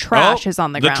the other trash is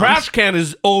on the ground. The trash can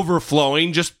is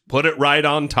overflowing. Just put it right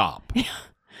on top.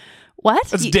 What?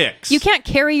 That's dicks. You can't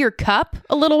carry your cup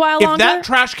a little while if longer? If that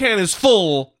trash can is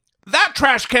full, that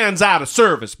trash can's out of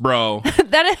service, bro.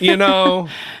 You know?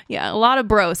 Yeah, a lot of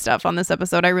bro stuff on this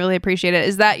episode. I really appreciate it.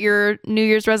 Is that your New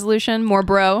Year's resolution? More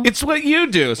bro? It's what you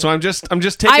do. So I'm just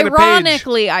taking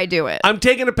Ironically, I do it. I'm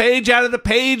taking a page out of the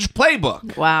page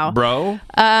playbook. Wow. Bro.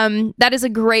 That is a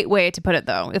great way to put it,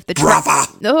 though. If the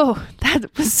Oh,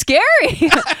 that was scary.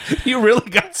 You really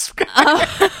got scared.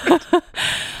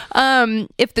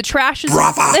 If the trash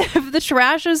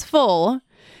is full,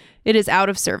 it is out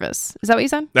of service. Is that what you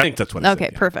said? I think that's what I said. Okay,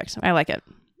 perfect. I like it.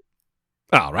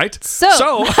 All right. So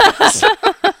I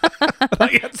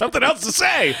had something else to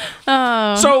say.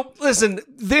 So listen,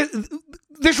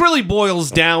 this really boils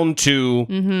down to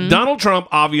Donald Trump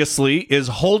obviously is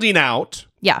holding out.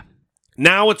 Yeah.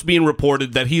 Now it's being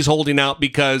reported that he's holding out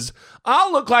because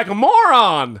I'll look like a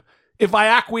moron if I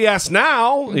acquiesce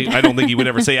now. I don't think he would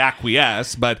ever say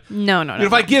acquiesce, but no.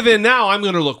 If I give in now, I'm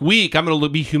going to look weak. I'm going to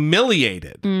be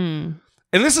humiliated.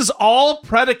 And this is all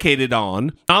predicated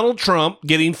on Donald Trump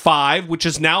getting which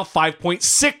is now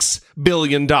 $5.6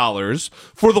 billion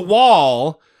for the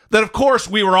wall that, of course,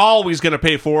 we were always going to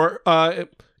pay for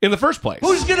in the first place.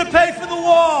 Who's going to pay for the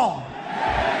wall?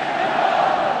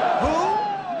 Who?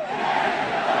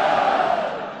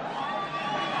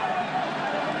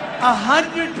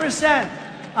 100%.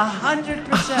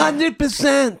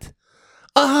 100%.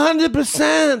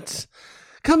 100%.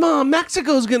 Come on,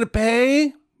 Mexico's going to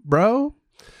pay, bro.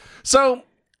 So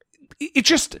it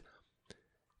just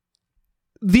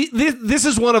this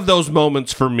is one of those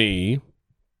moments for me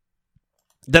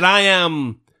that I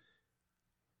am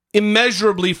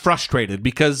immeasurably frustrated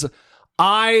because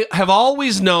I have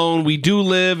always known we do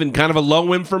live in kind of a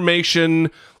low information,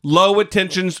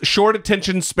 short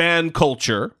attention span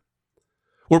culture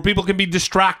where people can be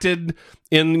distracted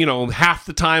in, half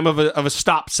the time of a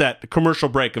stop set, a commercial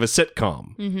break of a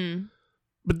sitcom. Mm-hmm.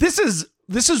 But this is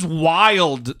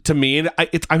wild to me, and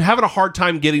I'm having a hard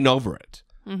time getting over it.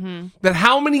 Mm-hmm. That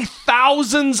how many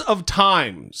thousands of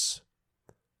times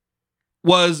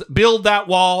was build that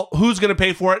wall, who's going to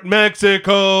pay for it?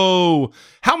 Mexico.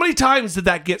 How many times did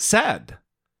that get said?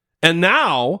 And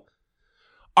now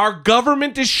our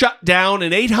government is shut down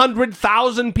and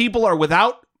 800,000 people are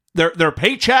without their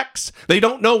paychecks. They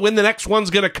don't know when the next one's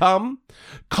going to come.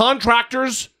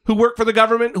 Contractors who work for the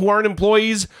government who aren't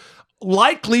employees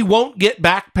likely won't get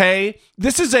back pay.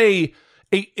 This is a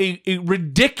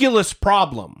ridiculous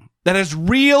problem that has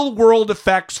real world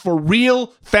effects for real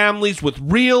families with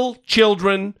real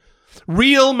children,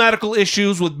 real medical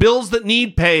issues with bills that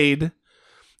need paid.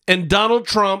 And Donald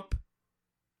Trump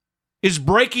is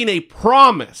breaking a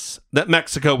promise that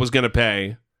Mexico was going to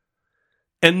pay.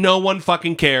 And no one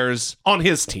fucking cares on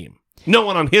his team. No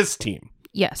one on his team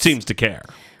seems to care.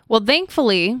 Well,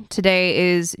 thankfully,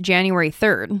 today is January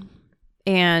 3rd.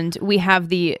 And we have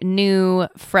the new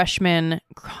freshman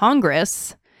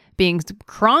Congress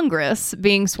Congress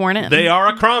being sworn in. They are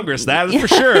a Congress, that is for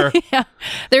sure. Yeah,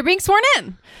 they're being sworn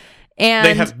in. And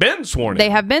they have been sworn in. They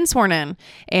have been sworn in.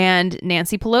 And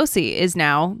Nancy Pelosi is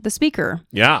now the speaker.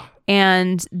 Yeah.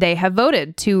 And they have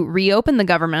voted to reopen the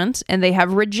government, and they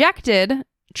have rejected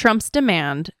Trump's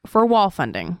demand for wall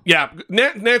funding. Yeah,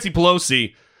 Nancy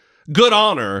Pelosi, good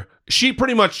on her. She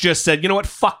pretty much just said, you know what,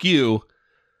 fuck you.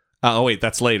 Oh, wait,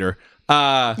 that's later.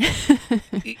 No.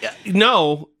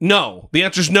 The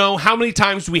answer is no. How many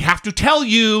times do we have to tell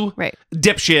you, right,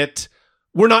 dipshit,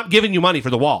 we're not giving you money for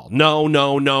the wall? No.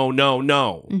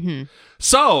 Mm-hmm.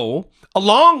 So,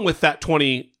 along with that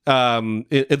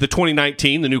the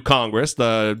 2019, the new Congress,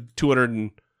 the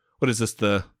 217th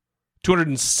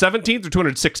or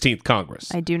 216th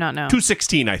Congress? I do not know.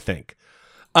 216, I think.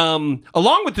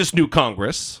 Along with this new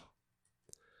Congress,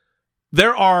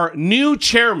 there are new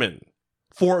chairmen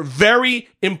for very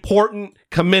important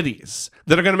committees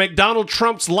that are going to make Donald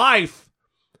Trump's life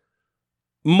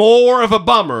more of a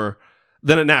bummer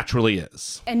than it naturally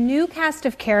is. A new cast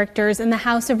of characters in the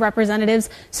House of Representatives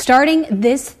starting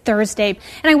this Thursday.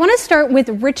 And I want to start with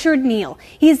Richard Neal.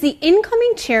 He is the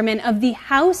incoming chairman of the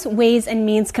House Ways and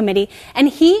Means Committee, and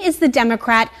he is the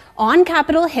Democrat on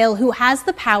Capitol Hill who has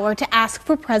the power to ask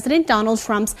for President Donald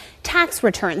Trump's tax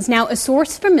returns. Now, a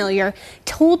source familiar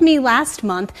told me last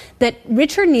month that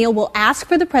Richard Neal will ask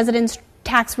for the president's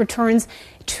tax returns.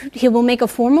 He will make a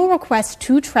formal request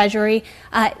to Treasury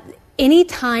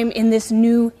anytime in this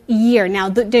new year. Now,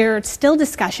 there are still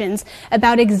discussions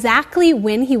about exactly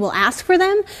when he will ask for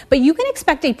them, but you can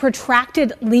expect a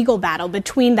protracted legal battle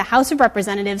between the House of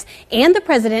Representatives and the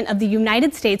President of the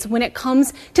United States when it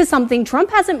comes to something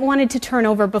Trump hasn't wanted to turn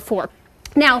over before.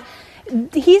 Now,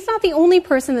 he's not the only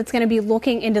person that's going to be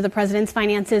looking into the president's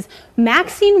finances.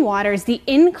 Maxine Waters, the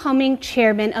incoming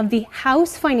chairman of the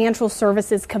House Financial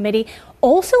Services Committee,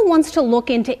 also wants to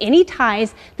look into any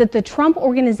ties that the Trump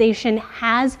organization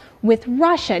has with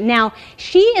Russia. Now,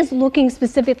 she is looking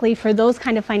specifically for those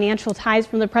kind of financial ties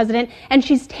from the president, and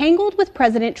she's tangled with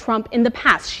President Trump in the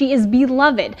past. She is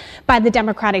beloved by the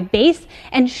Democratic base,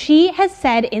 and she has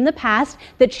said in the past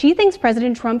that she thinks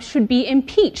President Trump should be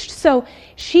impeached. So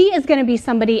she is going to be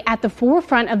somebody at the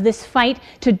forefront of this fight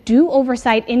to do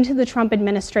oversight into the Trump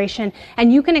administration,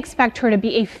 and you can expect her to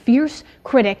be a fierce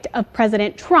critic of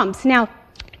President Trump's. Now,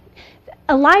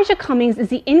 Elijah Cummings is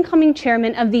the incoming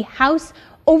chairman of the House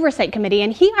Oversight Committee,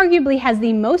 and he arguably has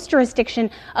the most jurisdiction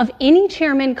of any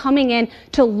chairman coming in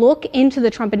to look into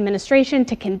the Trump administration,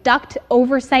 to conduct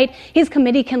oversight. His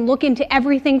committee can look into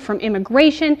everything from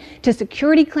immigration to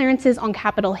security clearances on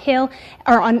Capitol Hill,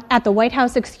 or at the White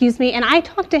House, and I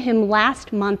talked to him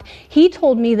last month. He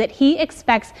told me that he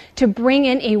expects to bring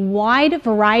in a wide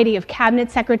variety of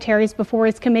cabinet secretaries before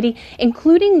his committee,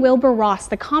 including Wilbur Ross,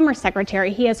 the Commerce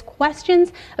Secretary. He has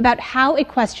questions about how a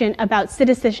question about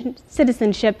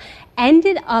citizenship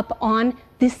ended up on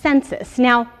the census.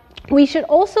 Now, we should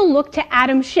also look to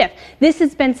Adam Schiff. This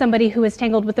has been somebody who is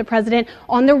tangled with the president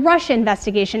on the Russia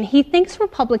investigation. He thinks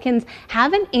Republicans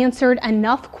haven't answered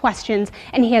enough questions,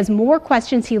 and he has more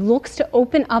questions. He looks to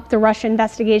open up the Russia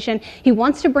investigation. He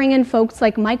wants to bring in folks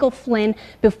like Michael Flynn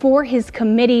before his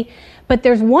committee. But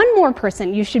there's one more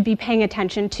person you should be paying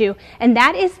attention to, and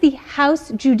that is the House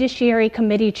Judiciary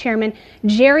Committee Chairman,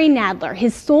 Jerry Nadler.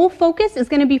 His sole focus is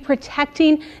going to be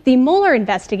protecting the Mueller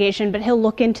investigation, but he'll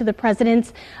look into the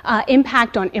president's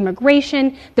impact on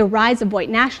immigration, the rise of white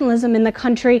nationalism in the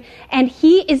country, and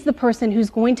he is the person who's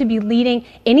going to be leading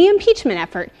any impeachment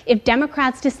effort if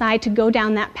Democrats decide to go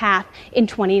down that path in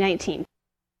 2019.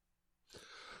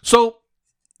 So,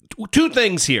 two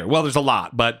things here. Well, there's a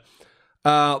lot, but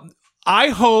I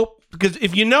hope, because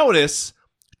if you notice,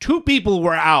 two people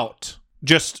were out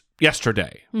just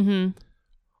yesterday. Mm-hmm.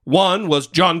 One was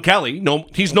John Kelly. No,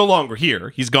 he's no longer here.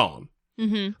 He's gone.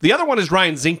 Mm-hmm. The other one is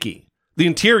Ryan Zinke, the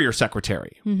Interior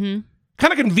Secretary. Mm-hmm.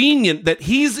 Kind of convenient that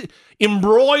he's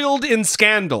embroiled in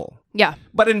scandal. Yeah.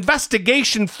 But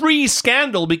investigation-free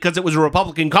scandal because it was a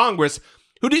Republican Congress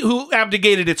who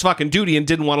abdicated its fucking duty and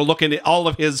didn't want to look into all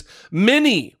of his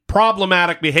many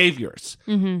problematic behaviors.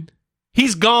 Mm-hmm.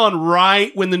 He's gone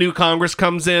right when the new Congress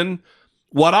comes in.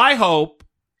 What I hope,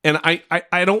 and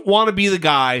I don't want to be the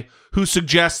guy who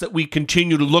suggests that we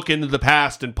continue to look into the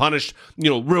past and punish,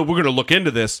 we're going to look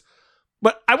into this.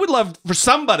 But I would love for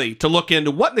somebody to look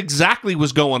into what exactly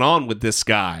was going on with this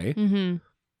guy. Mm-hmm.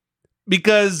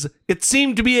 Because it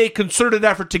seemed to be a concerted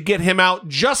effort to get him out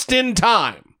just in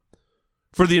time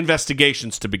for the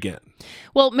investigations to begin.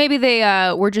 Well, maybe they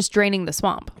were just draining the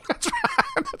swamp.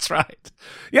 That's right.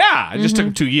 Yeah, it just took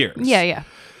him 2 years. Yeah.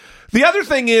 The other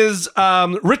thing is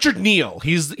Richard Neal.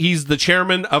 He's the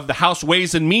chairman of the House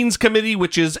Ways and Means Committee,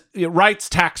 which is writes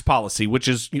tax policy, which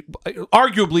is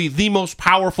arguably the most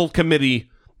powerful committee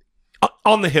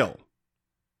on the Hill,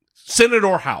 Senate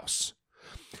or House.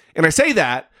 And I say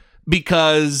that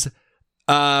because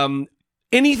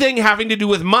anything having to do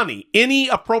with money, any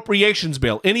appropriations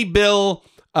bill, any bill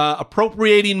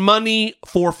appropriating money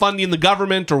for funding the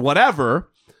government or whatever,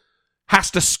 has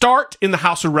to start in the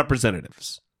House of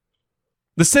Representatives.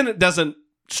 The Senate doesn't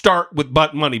start with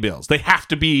money bills. They have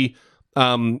to be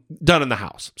done in the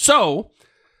House. So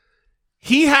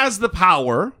he has the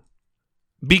power,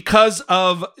 because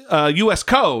of U.S.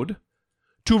 Code,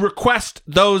 to request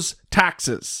those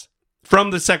taxes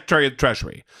from the Secretary of the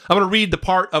Treasury. I'm going to read the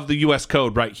part of the U.S.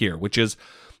 Code right here, which is,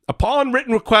 upon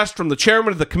written request from the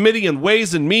chairman of the Committee on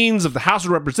Ways and Means of the House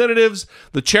of Representatives,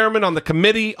 the chairman on the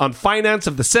Committee on Finance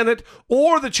of the Senate,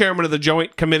 or the chairman of the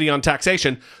Joint Committee on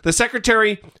Taxation, the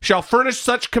Secretary shall furnish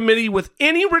such committee with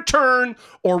any return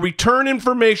or return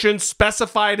information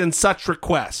specified in such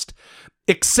request,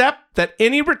 except that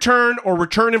any return or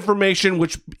return information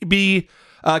which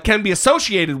can be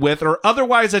associated with or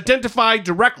otherwise identify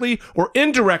directly or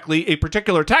indirectly a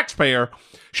particular taxpayer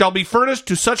shall be furnished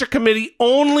to such a committee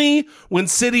only when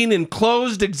sitting in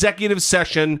closed executive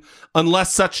session,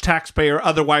 unless such taxpayer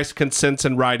otherwise consents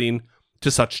in writing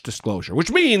to such disclosure. Which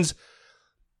means,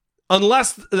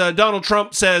 unless Donald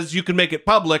Trump says you can make it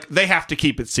public, they have to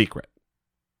keep it secret.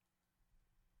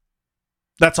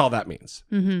 That's all that means.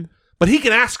 Mm-hmm. But he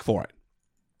can ask for it.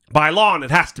 By law, and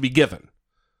it has to be given.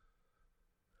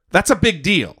 That's a big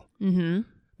deal. Mm-hmm.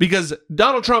 Because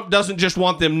Donald Trump doesn't just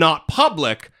want them not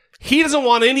public. He doesn't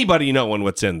want anybody knowing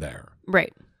what's in there.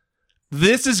 Right.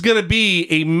 This is going to be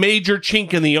a major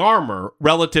chink in the armor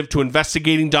relative to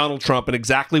investigating Donald Trump and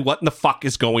exactly what in the fuck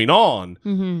is going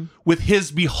on with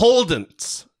his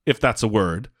beholdens, if that's a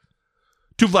word,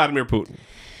 to Vladimir Putin.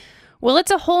 Well,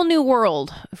 it's a whole new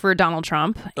world for Donald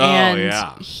Trump. And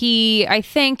I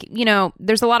think,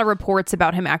 there's a lot of reports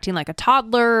about him acting like a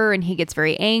toddler, and he gets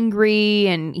very angry,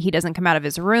 and he doesn't come out of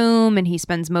his room, and he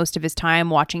spends most of his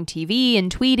time watching TV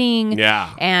and tweeting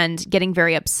and getting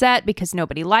very upset because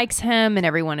nobody likes him and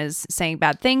everyone is saying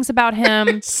bad things about him.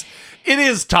 It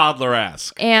is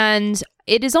toddler-esque. And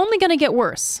it is only going to get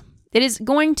worse. It is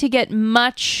going to get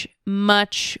much,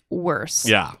 much worse.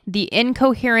 Yeah. The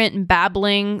incoherent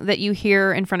babbling that you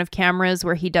hear in front of cameras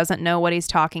where he doesn't know what he's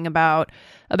talking about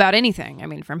anything. I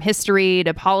mean, from history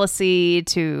to policy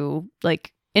to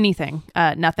anything,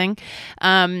 nothing.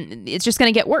 It's just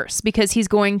going to get worse because he's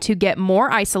going to get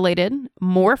more isolated,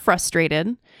 more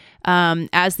frustrated.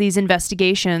 As these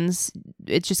investigations,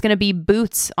 it's just going to be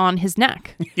boots on his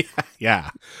neck. Yeah.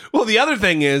 Well, the other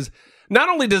thing is, not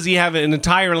only does he have an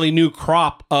entirely new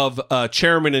crop of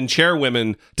chairmen and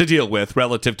chairwomen to deal with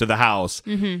relative to the House,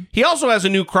 he also has a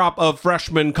new crop of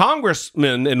freshman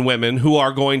congressmen and women who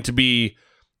are going to be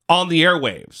on the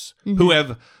airwaves, who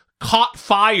have caught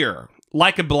fire,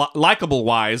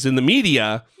 likable-wise, in the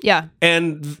media. Yeah.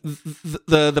 And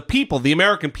the people, the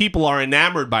American people, are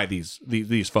enamored by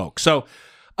these folks. So,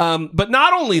 but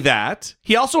not only that,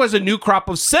 he also has a new crop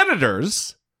of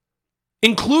senators,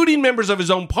 including members of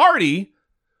his own party,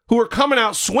 who are coming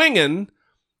out swinging,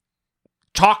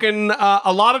 talking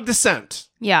a lot of dissent.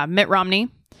 Yeah, Mitt Romney.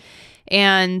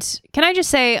 And can I just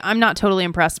say, I'm not totally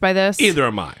impressed by this. Either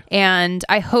am I. And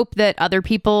I hope that other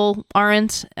people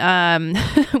aren't.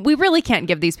 We really can't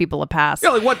give these people a pass.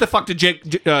 Yeah, what the fuck did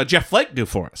Jeff Flake do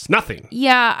for us? Nothing.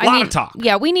 Yeah. A lot of talk.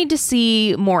 Yeah, we need to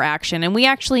see more action, and we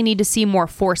actually need to see more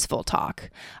forceful talk.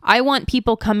 I want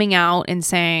people coming out and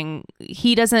saying,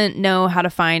 he doesn't know how to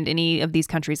find any of these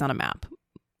countries on a map.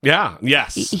 Yeah,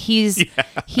 yes. He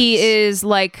is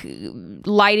like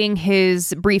lighting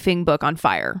his briefing book on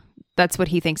fire. That's what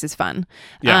he thinks is fun.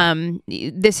 Yeah.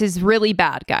 This is really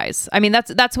bad, guys. I mean,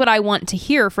 that's what I want to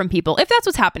hear from people. If that's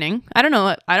what's happening, I don't know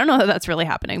that that's really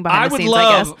happening behind the scenes.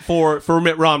 I would love for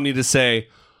Mitt Romney to say,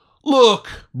 "Look,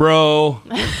 bro."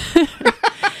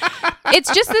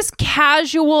 It's just this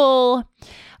casual.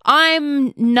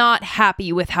 I'm not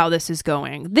happy with how this is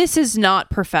going. This is not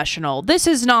professional. This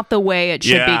is not the way it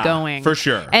should be going. For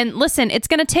sure. And listen, it's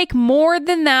going to take more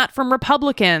than that from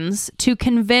Republicans to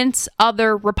convince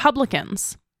other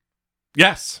Republicans.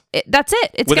 Yes. That's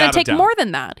it. It's going to take more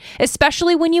than that,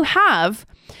 especially when you have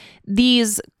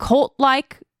these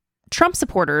cult-like Trump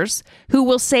supporters who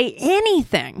will say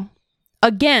anything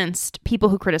against people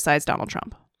who criticize Donald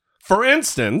Trump. For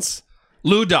instance,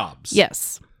 Lou Dobbs.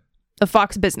 Yes. Of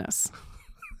Fox Business,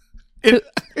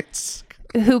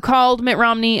 who called Mitt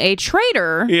Romney a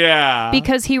traitor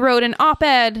because he wrote an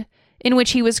op-ed in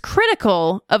which he was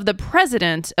critical of the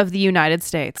President of the United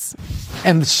States.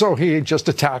 And so he just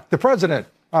attacked the president,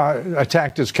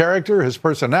 attacked his character, his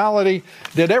personality,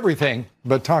 did everything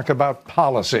but talk about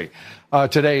policy.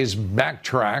 Today's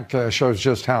backtrack shows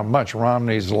just how much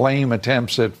Romney's lame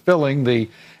attempts at filling the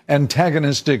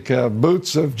antagonistic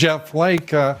boots of Jeff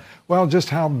Flake, well, just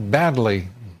how badly,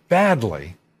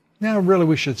 now really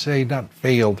we should say not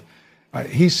failed,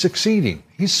 he's succeeding.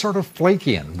 He's sort of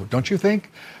flaking, don't you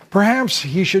think? Perhaps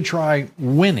he should try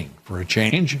winning for a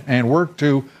change and work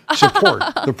to support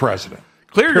the president.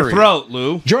 Clear your throat,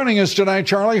 Lou. Joining us tonight,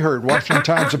 Charlie Hurd, Washington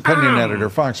Times opinion editor,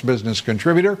 Fox Business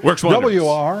contributor, Works wonders.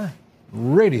 WR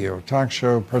radio talk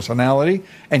show personality,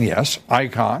 and yes,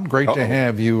 icon. Great to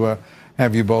have you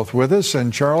both with us.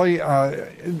 And Charlie,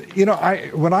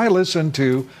 when I listen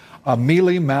to a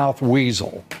mealy-mouthed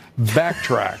weasel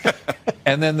backtrack,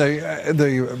 and then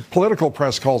the political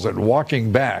press calls it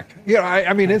walking back.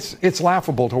 I mean, it's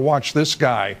laughable to watch this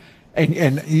guy,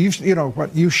 and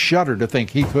you shudder to think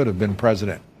he could have been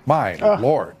president. My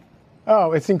Lord.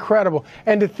 Oh, it's incredible.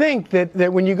 And to think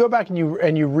that when you go back and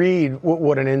you read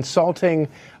what an insulting,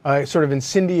 sort of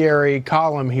incendiary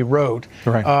column he wrote,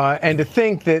 right. And to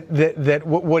think that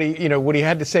what he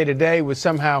had to say today was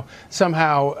somehow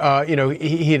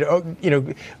he had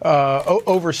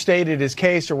overstated his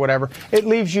case or whatever, it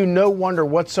leaves you no wonder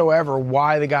whatsoever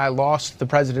why the guy lost the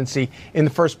presidency in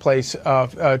the first place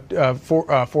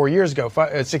 4 years ago,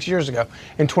 6 years ago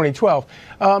in 2012.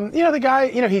 The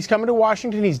guy, he's coming to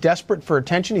Washington. He's desperate for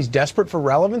attention. He's desperate for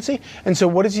relevancy. And so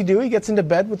what does he do? He gets into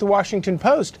bed with the Washington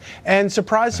Post. And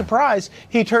surprise,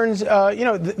 he turns,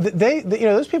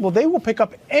 those people, they will pick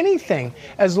up anything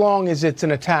as long as it's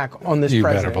an attack on this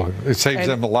president. It saves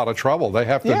them a lot of trouble. They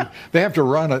have to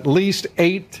run at least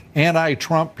 8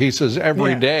 anti-Trump pieces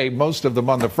every day, most of them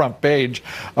on the front page,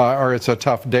 or it's a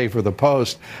tough day for the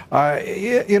Post.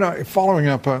 Following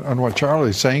up on what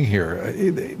Charlie's saying here,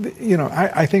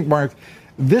 I think, Mark,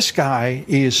 this guy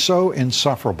is so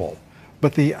insufferable.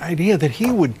 But the idea that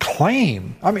he would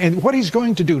claim, what he's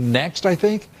going to do next, I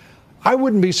think, I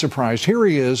wouldn't be surprised. Here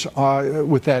he is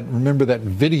with remember that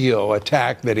video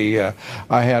attack that he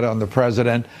had on the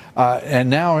president, and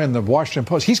now in the Washington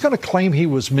Post, he's going to claim he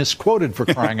was misquoted, for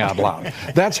crying out loud.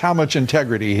 That's how much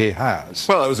integrity he has.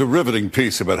 Well, it was a riveting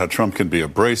piece about how Trump can be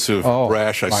abrasive,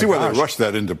 brash. I see why they rushed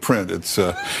that into print. It's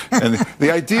and the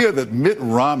idea that Mitt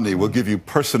Romney will give you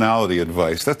personality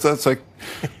advice, that's like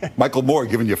Michael Moore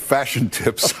giving you fashion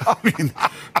tips.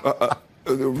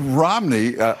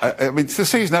 Romney, to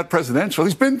say he's not presidential,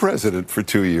 he's been president for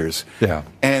 2 years. Yeah.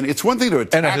 And it's one thing to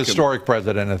attack him. And a historic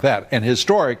president at that. And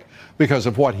historic because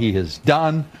of what he has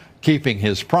done, keeping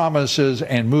his promises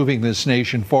and moving this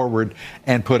nation forward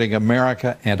and putting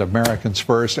America and Americans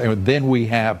first. And then we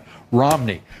have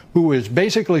Romney, who is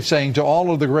basically saying to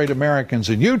all of the great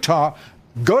Americans in Utah,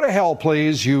 go to hell,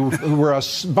 please. You were a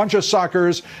bunch of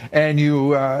suckers, and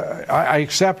I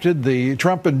accepted the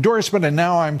Trump endorsement, and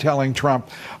now I'm telling Trump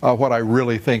what I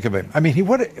really think of him.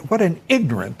 What an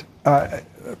ignorant,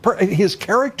 his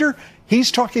character,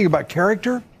 he's talking about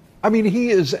character.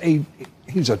 He's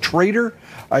a traitor.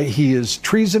 He is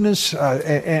treasonous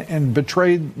and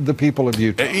betrayed the people of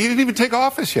Utah. He didn't even take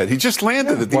office yet. He just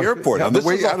landed at the airport on the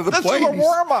way out of the plane. This is a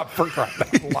warm-up, for crying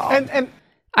out loud. And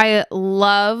I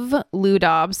love Lou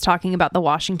Dobbs talking about the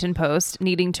Washington Post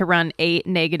needing to run 8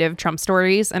 negative Trump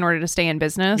stories in order to stay in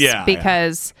business.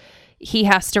 Because he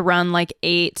has to run like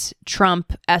 8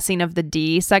 Trump essing of the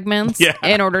D segments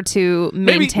in order to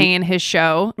maintain his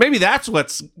show. Maybe that's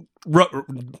what's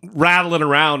rattling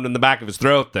around in the back of his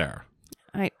throat there.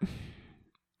 A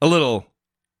little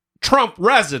Trump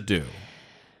residue.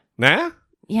 Nah?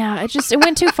 Yeah, it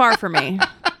went too far for me.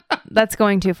 That's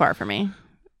going too far for me.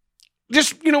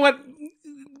 Just, you know what?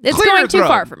 It's Clear going too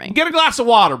far for me. Get a glass of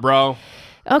water, bro.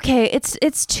 Okay,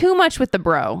 it's too much with the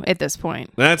bro at this point.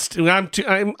 I'm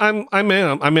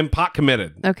in pot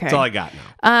committed. Okay. That's all I got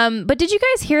now. But did you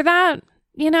guys hear that?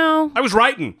 I was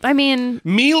writing.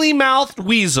 Mealy-mouthed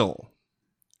weasel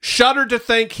shuddered to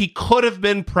think he could have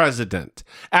been president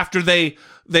after they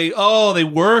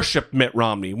worship Mitt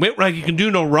Romney. Mitt Romney, he can do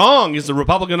no wrong. He's the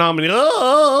Republican nominee.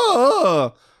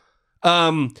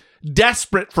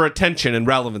 Desperate for attention and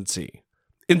relevancy.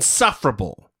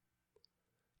 Insufferable.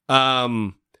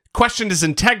 Questioned his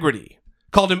integrity.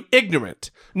 Called him ignorant.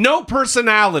 No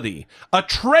personality. A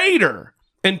traitor.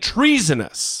 And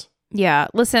treasonous. Yeah,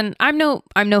 listen, I'm no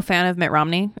fan of Mitt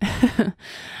Romney.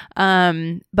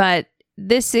 But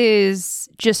this is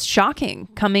just shocking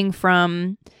coming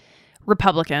from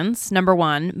Republicans, number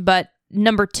one. But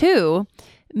number two,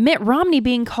 Mitt Romney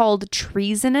being called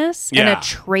treasonous and a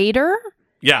traitor.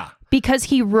 Yeah. Because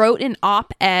he wrote an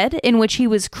op-ed in which he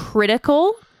was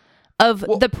critical of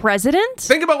the president?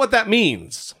 Think about what that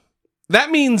means. That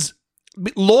means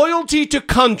loyalty to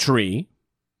country.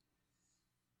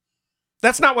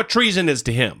 That's not what treason is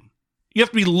to him. You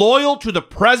have to be loyal to the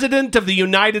president of the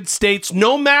United States,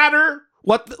 no matter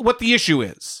what the issue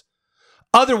is.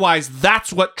 Otherwise,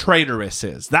 that's what traitorous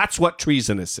is. That's what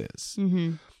treasonous is.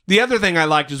 Mm-hmm. The other thing I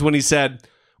liked is when he said,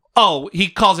 he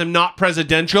calls him not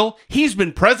presidential. He's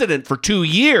been president for 2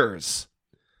 years.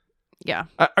 Yeah.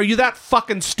 Are you that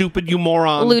fucking stupid, you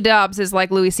moron? Lou Dobbs is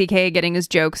like Louis C.K. getting his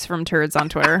jokes from turds on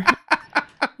Twitter.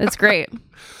 It's great.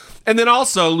 And then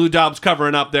also Lou Dobbs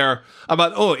covering up there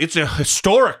about, it's a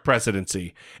historic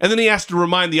presidency. And then he has to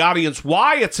remind the audience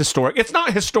why it's historic. It's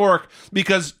not historic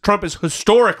because Trump is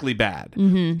historically bad,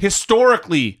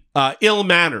 historically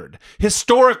ill-mannered,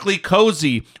 historically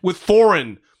cozy with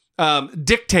foreign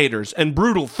dictators and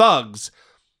brutal thugs.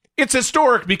 It's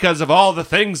historic because of all the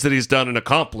things that he's done and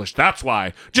accomplished. That's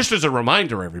why. Just as a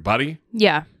reminder, everybody.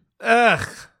 Yeah. Ugh.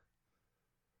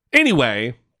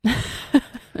 Anyway,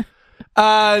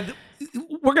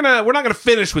 we're not gonna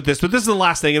finish with this, but this is the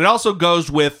last thing, and it also goes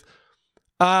with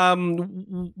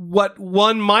what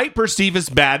one might perceive as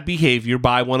bad behavior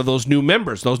by one of those new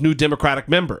members, those new Democratic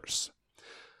members.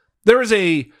 There is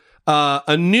a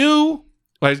new,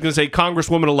 I was going to say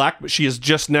Congresswoman-elect, but she is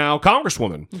just now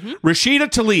Congresswoman. Rashida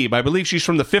Tlaib. I believe she's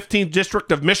from the 15th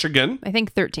District of Michigan. I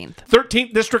think 13th.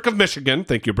 13th District of Michigan.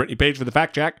 Thank you, Brittany Page, for the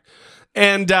fact check.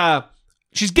 And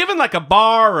she's given like a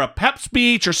bar or a pep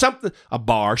speech or something. A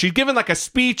bar. She's given like a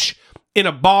speech in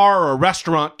a bar or a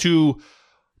restaurant to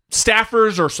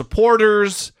staffers or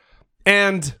supporters.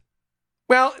 And,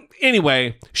 well,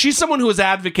 anyway, she's someone who has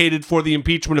advocated for the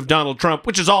impeachment of Donald Trump,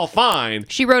 which is all fine.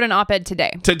 She wrote an op-ed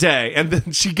today. And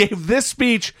then she gave this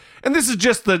speech, and this is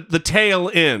just the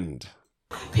tail end.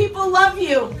 People love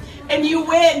you, and you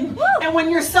win. Woo! And when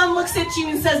your son looks at you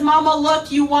and says, Mama,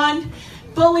 look, you won,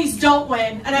 bullies don't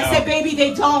win. And I said, baby,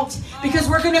 they don't, because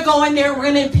we're going to go in there, we're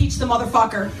going to impeach the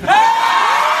motherfucker.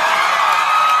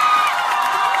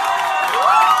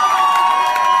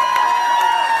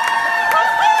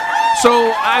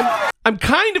 So I'm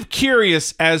kind of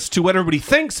curious as to what everybody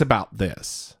thinks about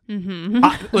this.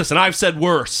 Listen, I've said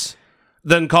worse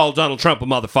than call Donald Trump a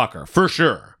motherfucker, for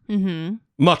sure.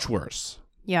 Much worse.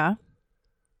 Yeah.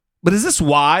 But is this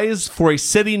wise for a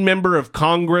sitting member of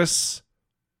Congress?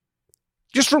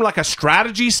 Just from like a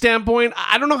strategy standpoint,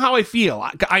 I don't know how I feel.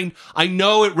 I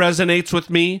know it resonates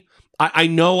with me. I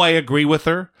know I agree with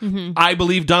her. I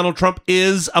believe Donald Trump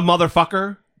is a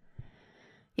motherfucker.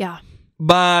 Yeah.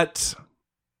 But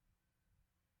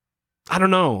I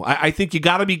don't know. I think you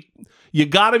gotta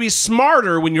be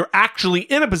smarter when you're actually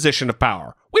in a position of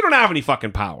power. We don't have any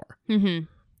fucking power.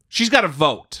 She's got to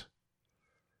vote.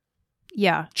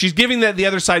 Yeah. She's giving the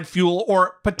other side fuel,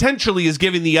 or potentially is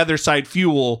giving the other side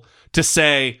fuel to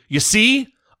say, you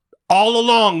see, all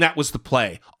along that was the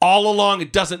play. All along,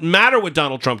 it doesn't matter what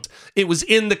Donald Trump. It was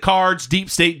in the cards. Deep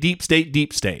state, deep state,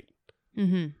 deep state.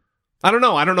 I don't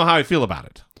know. I don't know how I feel about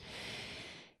it.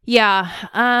 Yeah.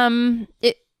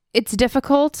 It's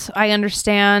difficult. I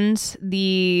understand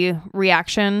the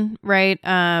reaction, right?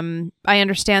 I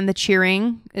understand the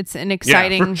cheering. It's an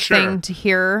exciting thing to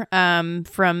hear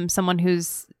from someone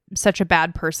who's such a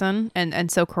bad person and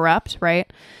so corrupt,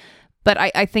 right? But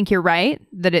I think you're right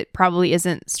that it probably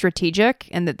isn't strategic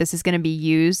and that this is going to be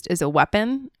used as a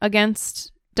weapon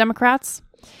against Democrats.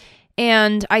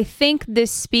 And I think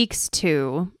this speaks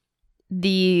to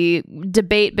the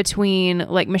debate between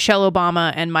like Michelle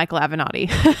Obama and Michael Avenatti,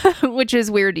 which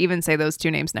is weird to even say those two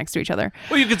names next to each other.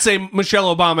 Well, you could say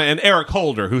Michelle Obama and Eric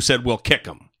Holder, who said, we'll kick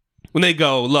them. When they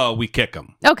go low, we kick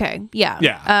them. Okay, yeah.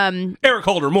 Yeah. Eric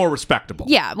Holder, more respectable.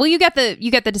 Yeah, well, you get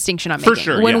the distinction I'm making. For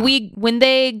sure, when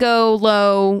they go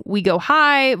low, we go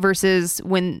high, versus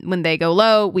when they go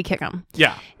low, we kick them.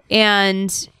 Yeah.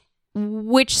 And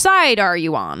which side are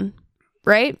you on,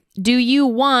 right? Do you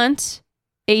want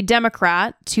a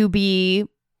Democrat to be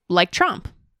like Trump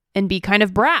and be kind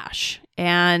of brash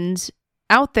and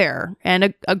out there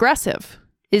and aggressive?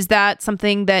 Is that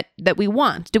something that we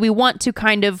want? Do we want to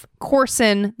kind of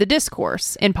coarsen the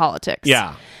discourse in politics?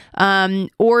 Yeah.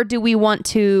 Or do we want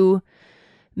to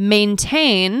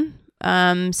maintain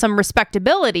some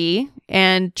respectability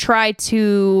and try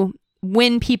to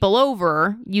win people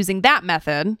over using that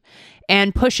method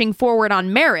and pushing forward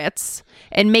on merits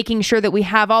and making sure that we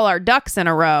have all our ducks in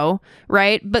a row,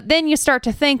 right? But then you start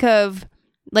to think of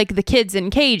like the kids in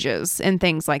cages and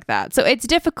things like that. So it's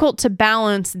difficult to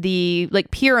balance the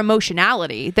like pure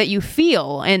emotionality that you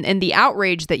feel and the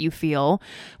outrage that you feel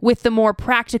with the more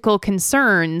practical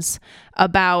concerns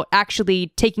about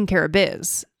actually taking care of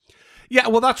biz. Yeah,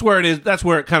 well, that's where it is. That's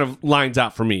where it kind of lines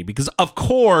out for me, because of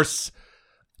course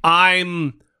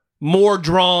I'm more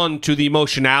drawn to the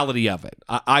emotionality of it.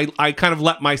 I kind of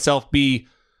let myself be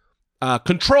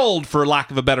controlled, for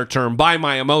lack of a better term, by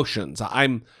my emotions.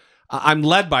 I'm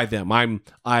led by them.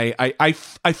 I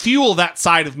fuel that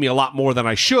side of me a lot more than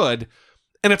I should,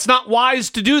 and it's not wise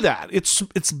to do that.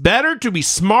 It's better to be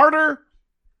smarter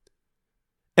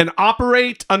and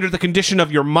operate under the condition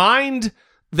of your mind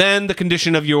than the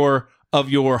condition of your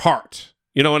heart.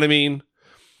 You know what I mean?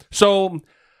 So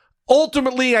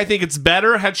ultimately, I think it's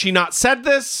better had she not said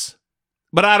this,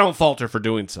 but I don't fault her for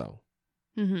doing so.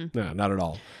 Mm-hmm. No, not at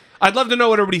all. I'd love to know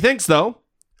what everybody thinks, though.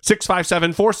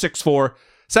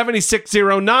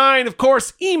 657-464-7609. Of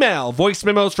course, email voice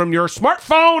memos from your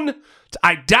smartphone to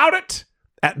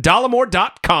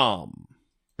idoubt@dollamore.com.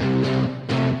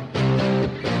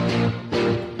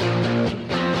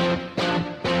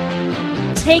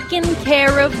 Taking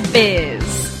care of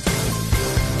biz.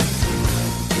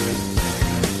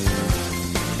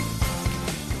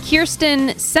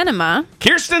 Kyrsten Sinema.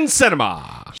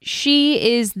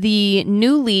 She is the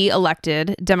newly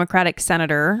elected Democratic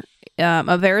senator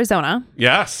of Arizona.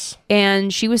 Yes.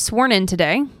 And she was sworn in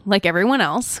today, like everyone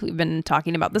else. We've been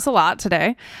talking about this a lot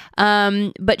today.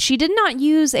 But she did not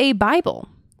use a Bible.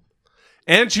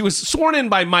 And she was sworn in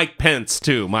by Mike Pence,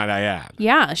 too, might I add.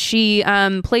 Yeah, she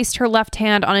placed her left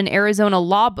hand on an Arizona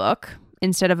law book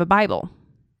instead of a Bible.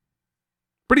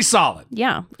 Pretty solid.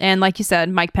 Yeah. And like you said,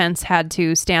 Mike Pence had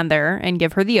to stand there and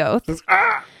give her the oath.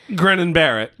 Grin and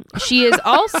bear it. She is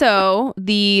also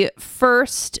the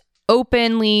first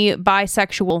openly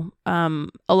bisexual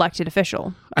elected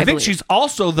official. I think she's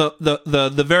also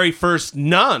the very first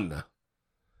nun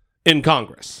in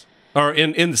Congress. Or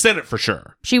in the Senate, for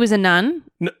sure. She was a nun?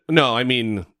 No, I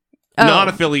mean,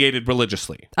 non-affiliated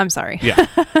religiously. I'm sorry. Yeah.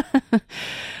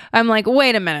 I'm like,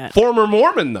 wait a minute. Former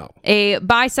Mormon, though. A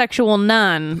bisexual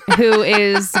nun who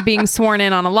is being sworn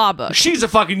in on a law book. She's a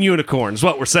fucking unicorn, is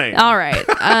what we're saying. All right.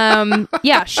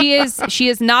 Yeah, she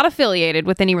is not affiliated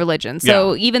with any religion.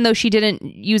 So even though she didn't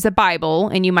use a Bible,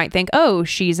 and you might think, oh,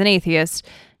 she's an atheist.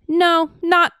 No,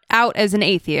 not out as an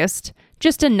atheist.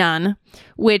 Just a nun,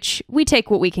 which we take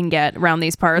what we can get around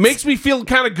these parts. Makes me feel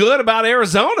kind of good about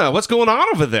Arizona. What's going on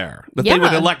over there? That they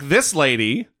would elect this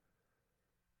lady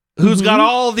who's got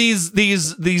all these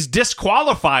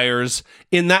disqualifiers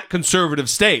in that conservative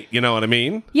state. You know what I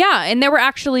mean? Yeah, and there were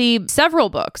actually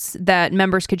several books that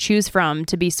members could choose from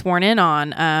to be sworn in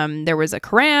on. There was a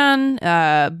Quran,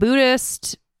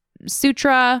 Buddhist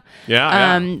Sutra,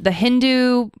 the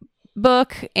Hindu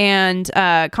book, and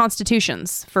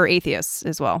constitutions for atheists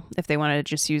as well, if they wanted to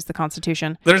just use the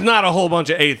Constitution. There's not a whole bunch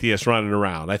of atheists running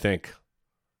around. I think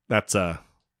that's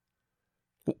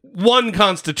one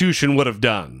constitution would have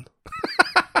done.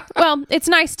 Well, it's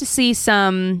nice to see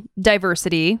some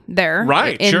diversity there,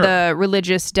 right? In the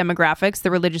religious demographics,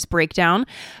 the religious breakdown.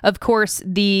 Of course,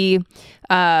 the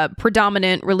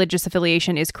predominant religious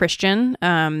affiliation is Christian,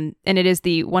 and it is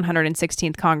the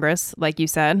 116th Congress, like you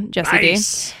said, Jesse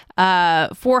nice. D.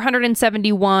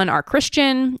 471 are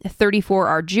Christian, 34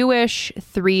 are Jewish,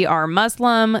 3 are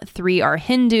Muslim, 3 are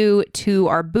Hindu, 2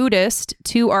 are Buddhist,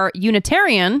 2 are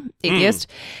Unitarian, atheist,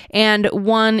 and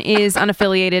 1 is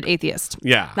unaffiliated atheist.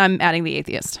 Yeah. I'm adding the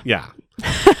atheist. Yeah.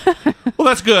 Well,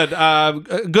 that's good.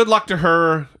 Good luck to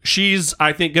her. She's,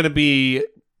 I think, going to be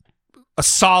a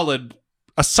solid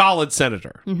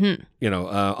senator. Mm-hmm. You know,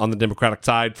 on the Democratic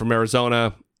side from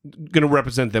Arizona, going to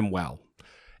represent them well.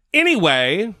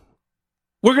 Anyway,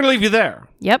 we're going to leave you there.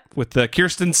 Yep. With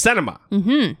Kyrsten Sinema.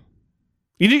 Mm-hmm.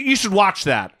 You should watch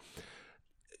that.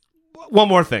 One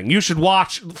more thing. You should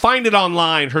find it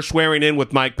online, her swearing in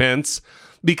with Mike Pence,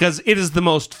 because it is the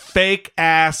most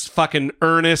fake-ass fucking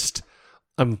earnest.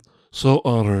 I'm so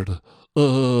honored.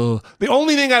 The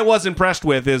only thing I was impressed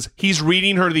with is he's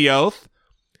reading her the oath,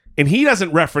 and he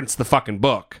doesn't reference the fucking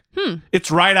book.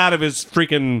 It's right out of his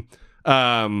freaking...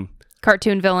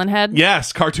 cartoon villain head?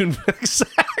 Yes, cartoon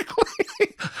exactly.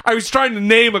 I was trying to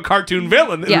name a cartoon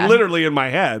villain literally in my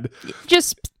head.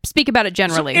 Just speak about it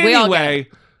generally. So anyway,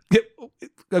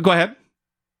 go ahead.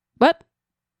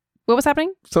 What was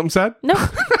happening? Something said? No.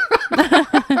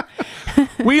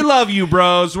 We love you,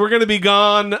 bros. We're going to be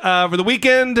gone for the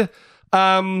weekend.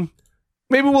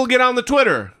 Maybe we'll get on the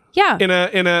Twitter. Yeah.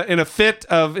 In a fit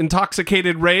of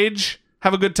intoxicated rage.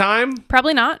 Have a good time.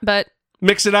 Probably not, but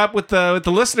mix it up with the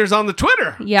listeners on the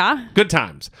Twitter. Yeah. Good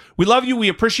times. We love you. We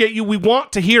appreciate you. We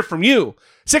want to hear from you.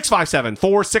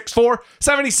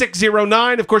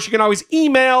 657-464-7609. Of course, you can always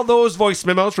email those voice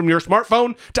memos from your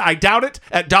smartphone to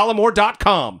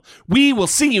idoubtit@dollamore.com. We will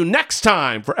see you next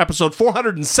time for episode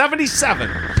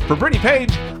 477. For Brittany Page,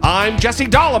 I'm Jesse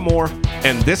Dollamore,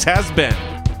 and this has been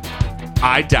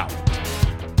I Doubt It.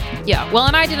 Yeah, well,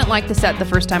 and I didn't like the set the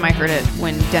first time I heard it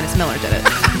when Dennis Miller did it.